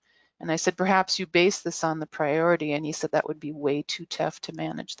out. And I said, perhaps you base this on the priority. And he said that would be way too tough to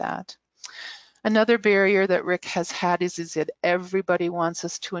manage that. Another barrier that Rick has had is that everybody wants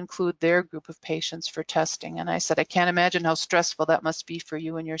us to include their group of patients for testing. And I said, I can't imagine how stressful that must be for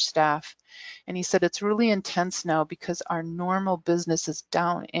you and your staff. And he said, it's really intense now because our normal business is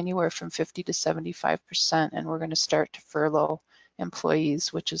down anywhere from 50 to 75%, and we're going to start to furlough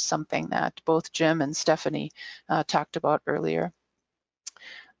employees, which is something that both Jim and Stephanie talked about earlier.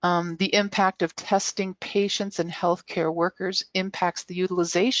 The impact of testing patients and healthcare workers impacts the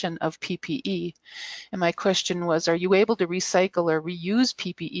utilization of PPE. And my question was, are you able to recycle or reuse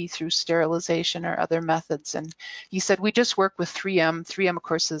PPE through sterilization or other methods? And he said, we just work with 3M. 3M, of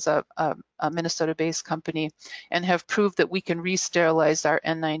course, is a Minnesota-based company, and have proved that we can re-sterilize our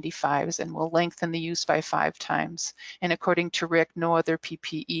N95s and will lengthen the use by 5 times. And according to Rick, no other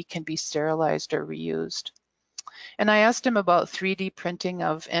PPE can be sterilized or reused. And I asked him about 3D printing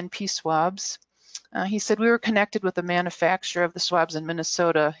of NP swabs. He said, we were connected with the manufacturer of the swabs in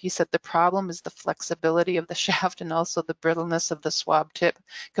Minnesota. He said the problem is the flexibility of the shaft and also the brittleness of the swab tip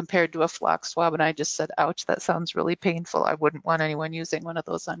compared to a flock swab. And I just said, ouch, that sounds really painful. I wouldn't want anyone using one of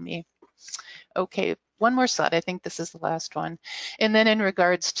those on me. Okay, one more slide. I think this is the last one. And then in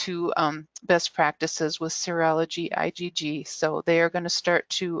regards to best practices with serology IgG, so they are going to start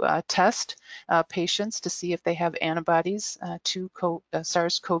to test patients to see if they have antibodies to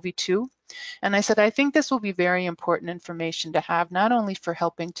SARS-CoV-2. And I said, I think this will be very important information to have, not only for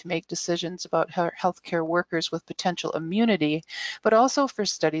helping to make decisions about healthcare workers with potential immunity, but also for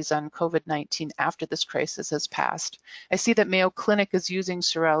studies on COVID-19 after this crisis has passed. I see that Mayo Clinic is using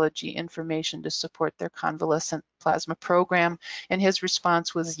serology information to support their convalescent plasma program, and his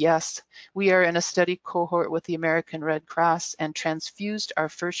response was, yes, we are in a study cohort with the American Red Cross and transfused our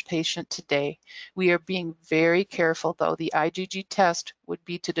first patient today. We are being very careful, though. The IgG test would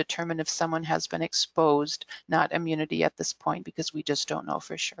be to determine if someone has been exposed, not immunity at this point, because we just don't know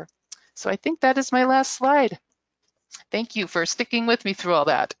for sure. So I think that is my last slide. Thank you for sticking with me through all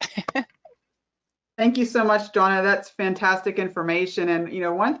that. Thank you so much, Donna. That's fantastic information.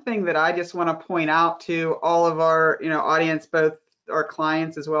 And, one thing that I just want to point out to all of our, audience, both our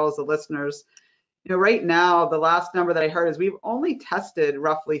clients as well as the listeners, right now, the last number that I heard is we've only tested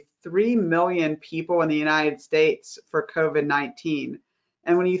roughly 3 million people in the United States for COVID-19.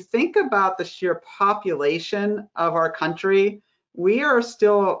 And when you think about the sheer population of our country, we are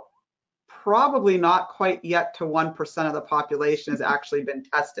still probably not quite yet to 1% of the population has actually been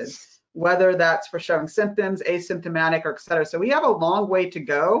tested, whether that's for showing symptoms, asymptomatic, or et cetera. So we have a long way to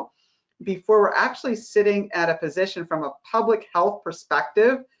go before we're actually sitting at a position from a public health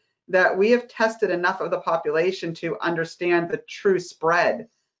perspective that we have tested enough of the population to understand the true spread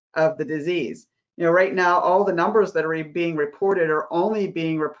of the disease. Right now, all the numbers that are being reported are only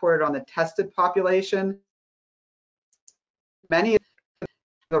being reported on the tested population. Many of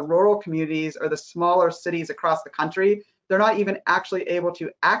the rural communities or the smaller cities across the country, they're not even actually able to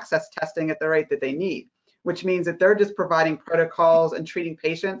access testing at the rate that they need, which means that they're just providing protocols and treating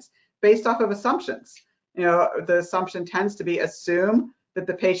patients based off of assumptions. The assumption tends to be assume that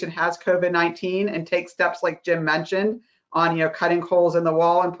the patient has COVID-19 and take steps like Jim mentioned on, cutting holes in the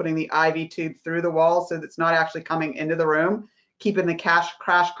wall and putting the IV tube through the wall so that it's not actually coming into the room, keeping the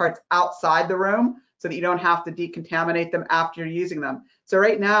crash carts outside the room so that you don't have to decontaminate them after you're using them. So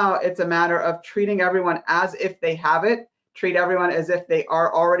right now, it's a matter of treating everyone as if they have it, treat everyone as if they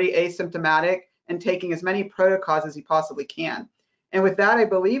are already asymptomatic, and taking as many protocols as you possibly can. And with that, I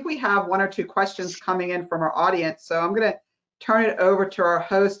believe we have 1 or 2 questions coming in from our audience. So I'm going to turn it over to our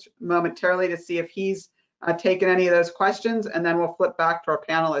host momentarily to see if he's taken any of those questions, and then we'll flip back to our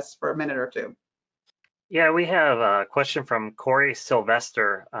panelists for a minute or 2. Yeah, we have a question from Corey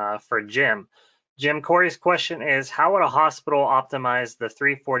Sylvester for Jim. Jim, Corey's question is, how would a hospital optimize the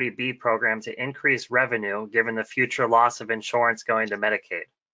 340B program to increase revenue given the future loss of insurance going to Medicaid?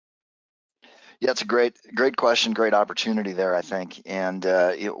 Yeah, it's a great question, great opportunity there, I think. And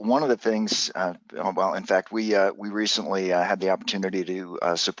one of the things, well, in fact, we recently had the opportunity to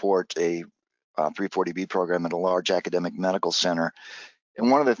support a 340B program at a large academic medical center. And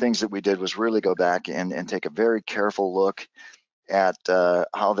one of the things that we did was really go back and take a very careful look at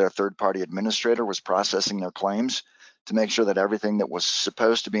how their third-party administrator was processing their claims to make sure that everything that was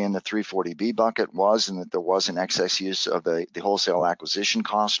supposed to be in the 340B bucket was, and that there was an excess use of the wholesale acquisition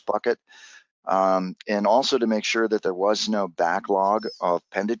cost bucket. And also to make sure that there was no backlog of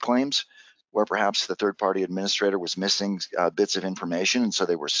pending claims where perhaps the third-party administrator was missing bits of information, and so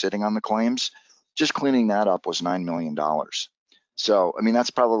they were sitting on the claims. Just cleaning that up was $9 million. So, I mean, that's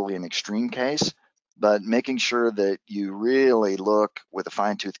probably an extreme case, but making sure that you really look with a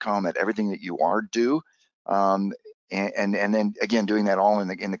fine-tooth comb at everything that you are due, and then again doing that all in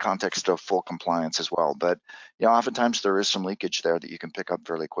the context of full compliance as well. But oftentimes there is some leakage there that you can pick up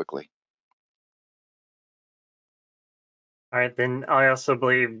fairly quickly. All right, then I also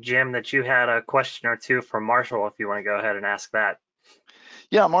believe, Jim, that you had a question or two for Marshall, if you want to go ahead and ask that.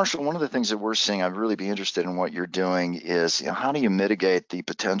 Yeah, Marshall, one of the things that we're seeing, I'd really be interested in what you're doing is, how do you mitigate the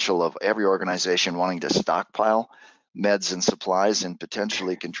potential of every organization wanting to stockpile meds and supplies and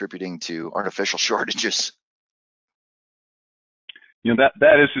potentially contributing to artificial shortages?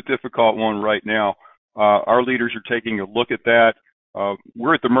 That is a difficult one right now. Our leaders are taking a look at that.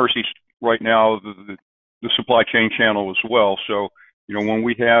 We're at the mercy right now of the supply chain channel as well. So, when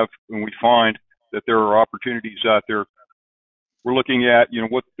we find that there are opportunities out there, we're looking at,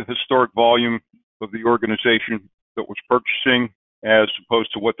 what the historic volume of the organization that was purchasing as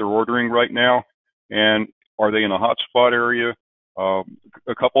opposed to what they're ordering right now, and are they in a hotspot area?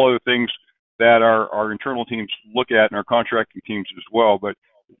 A couple other things that our internal teams look at and our contracting teams as well, but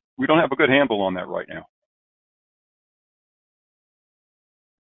we don't have a good handle on that right now.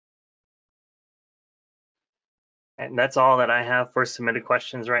 And that's all that I have for submitted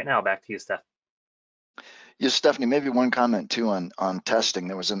questions right now. Back to you, Steph. Yes, Stephanie, maybe one comment too on testing.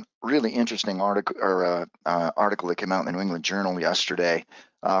 There was a really interesting article that came out in the New England Journal yesterday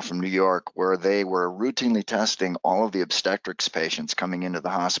from New York, where they were routinely testing all of the obstetrics patients coming into the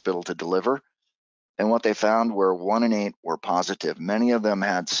hospital to deliver. And what they found were 1 in 8 were positive. Many of them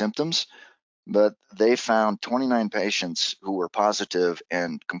had symptoms, but they found 29 patients who were positive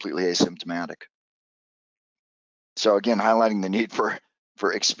and completely asymptomatic. So again, highlighting the need for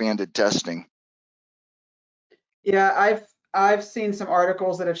expanded testing. Yeah, I've seen some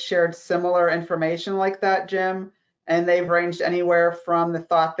articles that have shared similar information like that, Jim, and they've ranged anywhere from the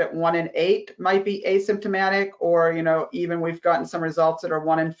thought that 1 in 8 might be asymptomatic, or even we've gotten some results that are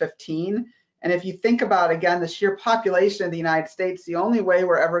 1 in 15. And if you think about, again, the sheer population of the United States, the only way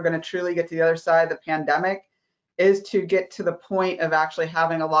we're ever going to truly get to the other side of the pandemic is to get to the point of actually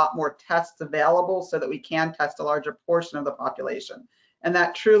having a lot more tests available so that we can test a larger portion of the population. And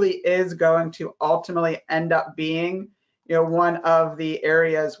that truly is going to ultimately end up being, one of the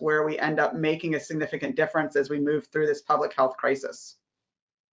areas where we end up making a significant difference as we move through this public health crisis.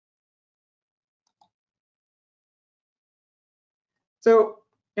 So,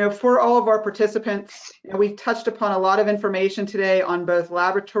 for all of our participants, we've touched upon a lot of information today on both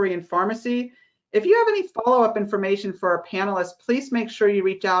laboratory and pharmacy. If you have any follow-up information for our panelists, please make sure you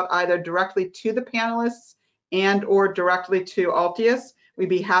reach out either directly to the panelists and/or directly to ALTIUS. We'd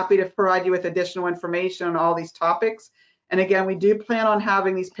be happy to provide you with additional information on all these topics. And again, we do plan on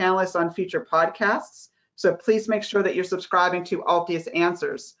having these panelists on future podcasts. So please make sure that you're subscribing to ALTIUS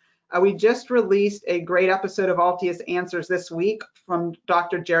Answers. We just released a great episode of ALTIUS Answers this week from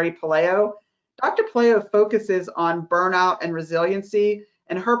Dr. Jerry Palaio. Dr. Palaio focuses on burnout and resiliency,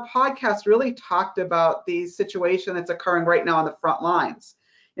 and her podcast really talked about the situation that's occurring right now on the front lines.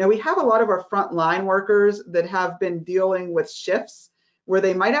 We have a lot of our frontline workers that have been dealing with shifts where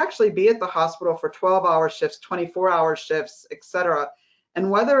they might actually be at the hospital for 12-hour shifts, 24-hour shifts, et cetera. And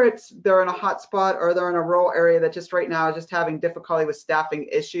whether they're in a hotspot or they're in a rural area that just right now is just having difficulty with staffing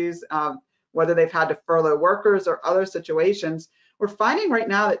issues, whether they've had to furlough workers or other situations, we're finding right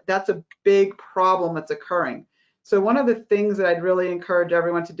now that that's a big problem that's occurring. So one of the things that I'd really encourage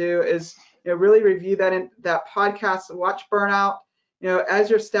everyone to do is really review that podcast, watch Burnout. As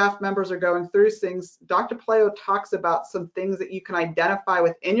your staff members are going through things, Dr. Palaio talks about some things that you can identify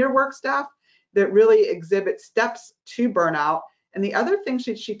within your work staff that really exhibit steps to burnout. And the other thing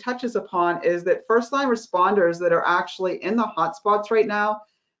she touches upon is that first-line responders that are actually in the hotspots right now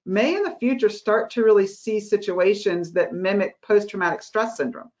may in the future start to really see situations that mimic post-traumatic stress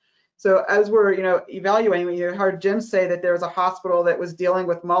syndrome. So as we're evaluating, you heard Jim say that there was a hospital that was dealing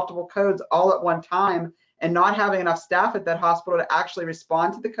with multiple codes all at one time and not having enough staff at that hospital to actually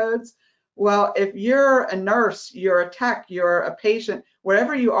respond to the codes. Well, if you're a nurse, you're a tech, you're a patient,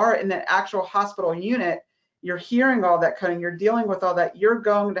 wherever you are in the actual hospital unit, you're hearing all that coding, you're dealing with all that, you're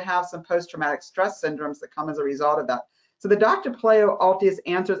going to have some post-traumatic stress syndromes that come as a result of that. So the Dr. Palaio ALTIUS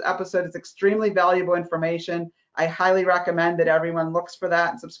Answers episode is extremely valuable information. I highly recommend that everyone looks for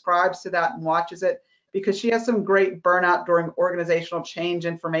that and subscribes to that and watches it, because she has some great burnout during organizational change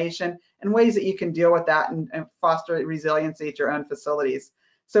information and ways that you can deal with that and foster resiliency at your own facilities.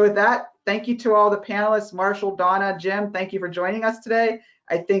 So with that, thank you to all the panelists, Marshall, Donna, Jim, thank you for joining us today.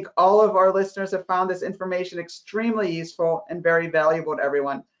 I think all of our listeners have found this information extremely useful and very valuable to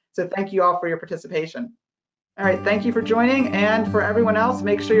everyone. So thank you all for your participation. All right, thank you for joining. And for everyone else,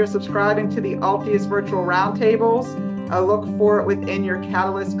 make sure you're subscribing to the ALTIUS virtual roundtables. Look for it within your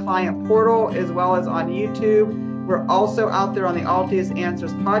Catalyst client portal as well as on YouTube. We're also out there on the ALTIUS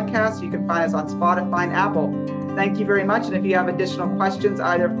Answers podcast. You can find us on Spotify and Apple. Thank you very much. And if you have additional questions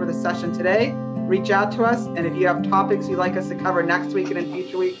either for the session today, reach out to us. And if you have topics you'd like us to cover next week and in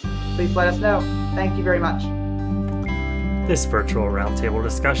future weeks, please let us know. Thank you very much. This virtual roundtable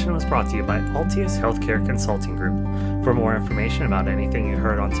discussion was brought to you by ALTIUS Healthcare Consulting Group. For more information about anything you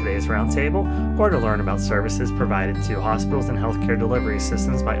heard on today's roundtable, or to learn about services provided to hospitals and healthcare delivery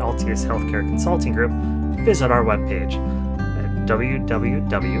systems by ALTIUS Healthcare Consulting Group, visit our webpage at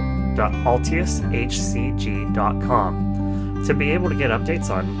www.altiushcg.com. To be able to get updates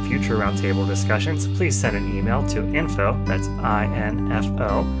on future roundtable discussions, please send an email to info, that's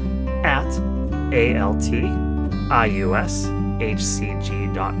INFO, at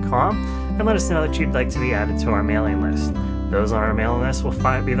ALTIUSHCG.com, and let us know that you'd like to be added to our mailing list. Those on our mailing list will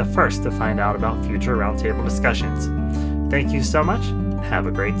be the first to find out about future roundtable discussions. Thank you so much, and have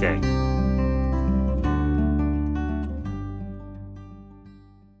a great day.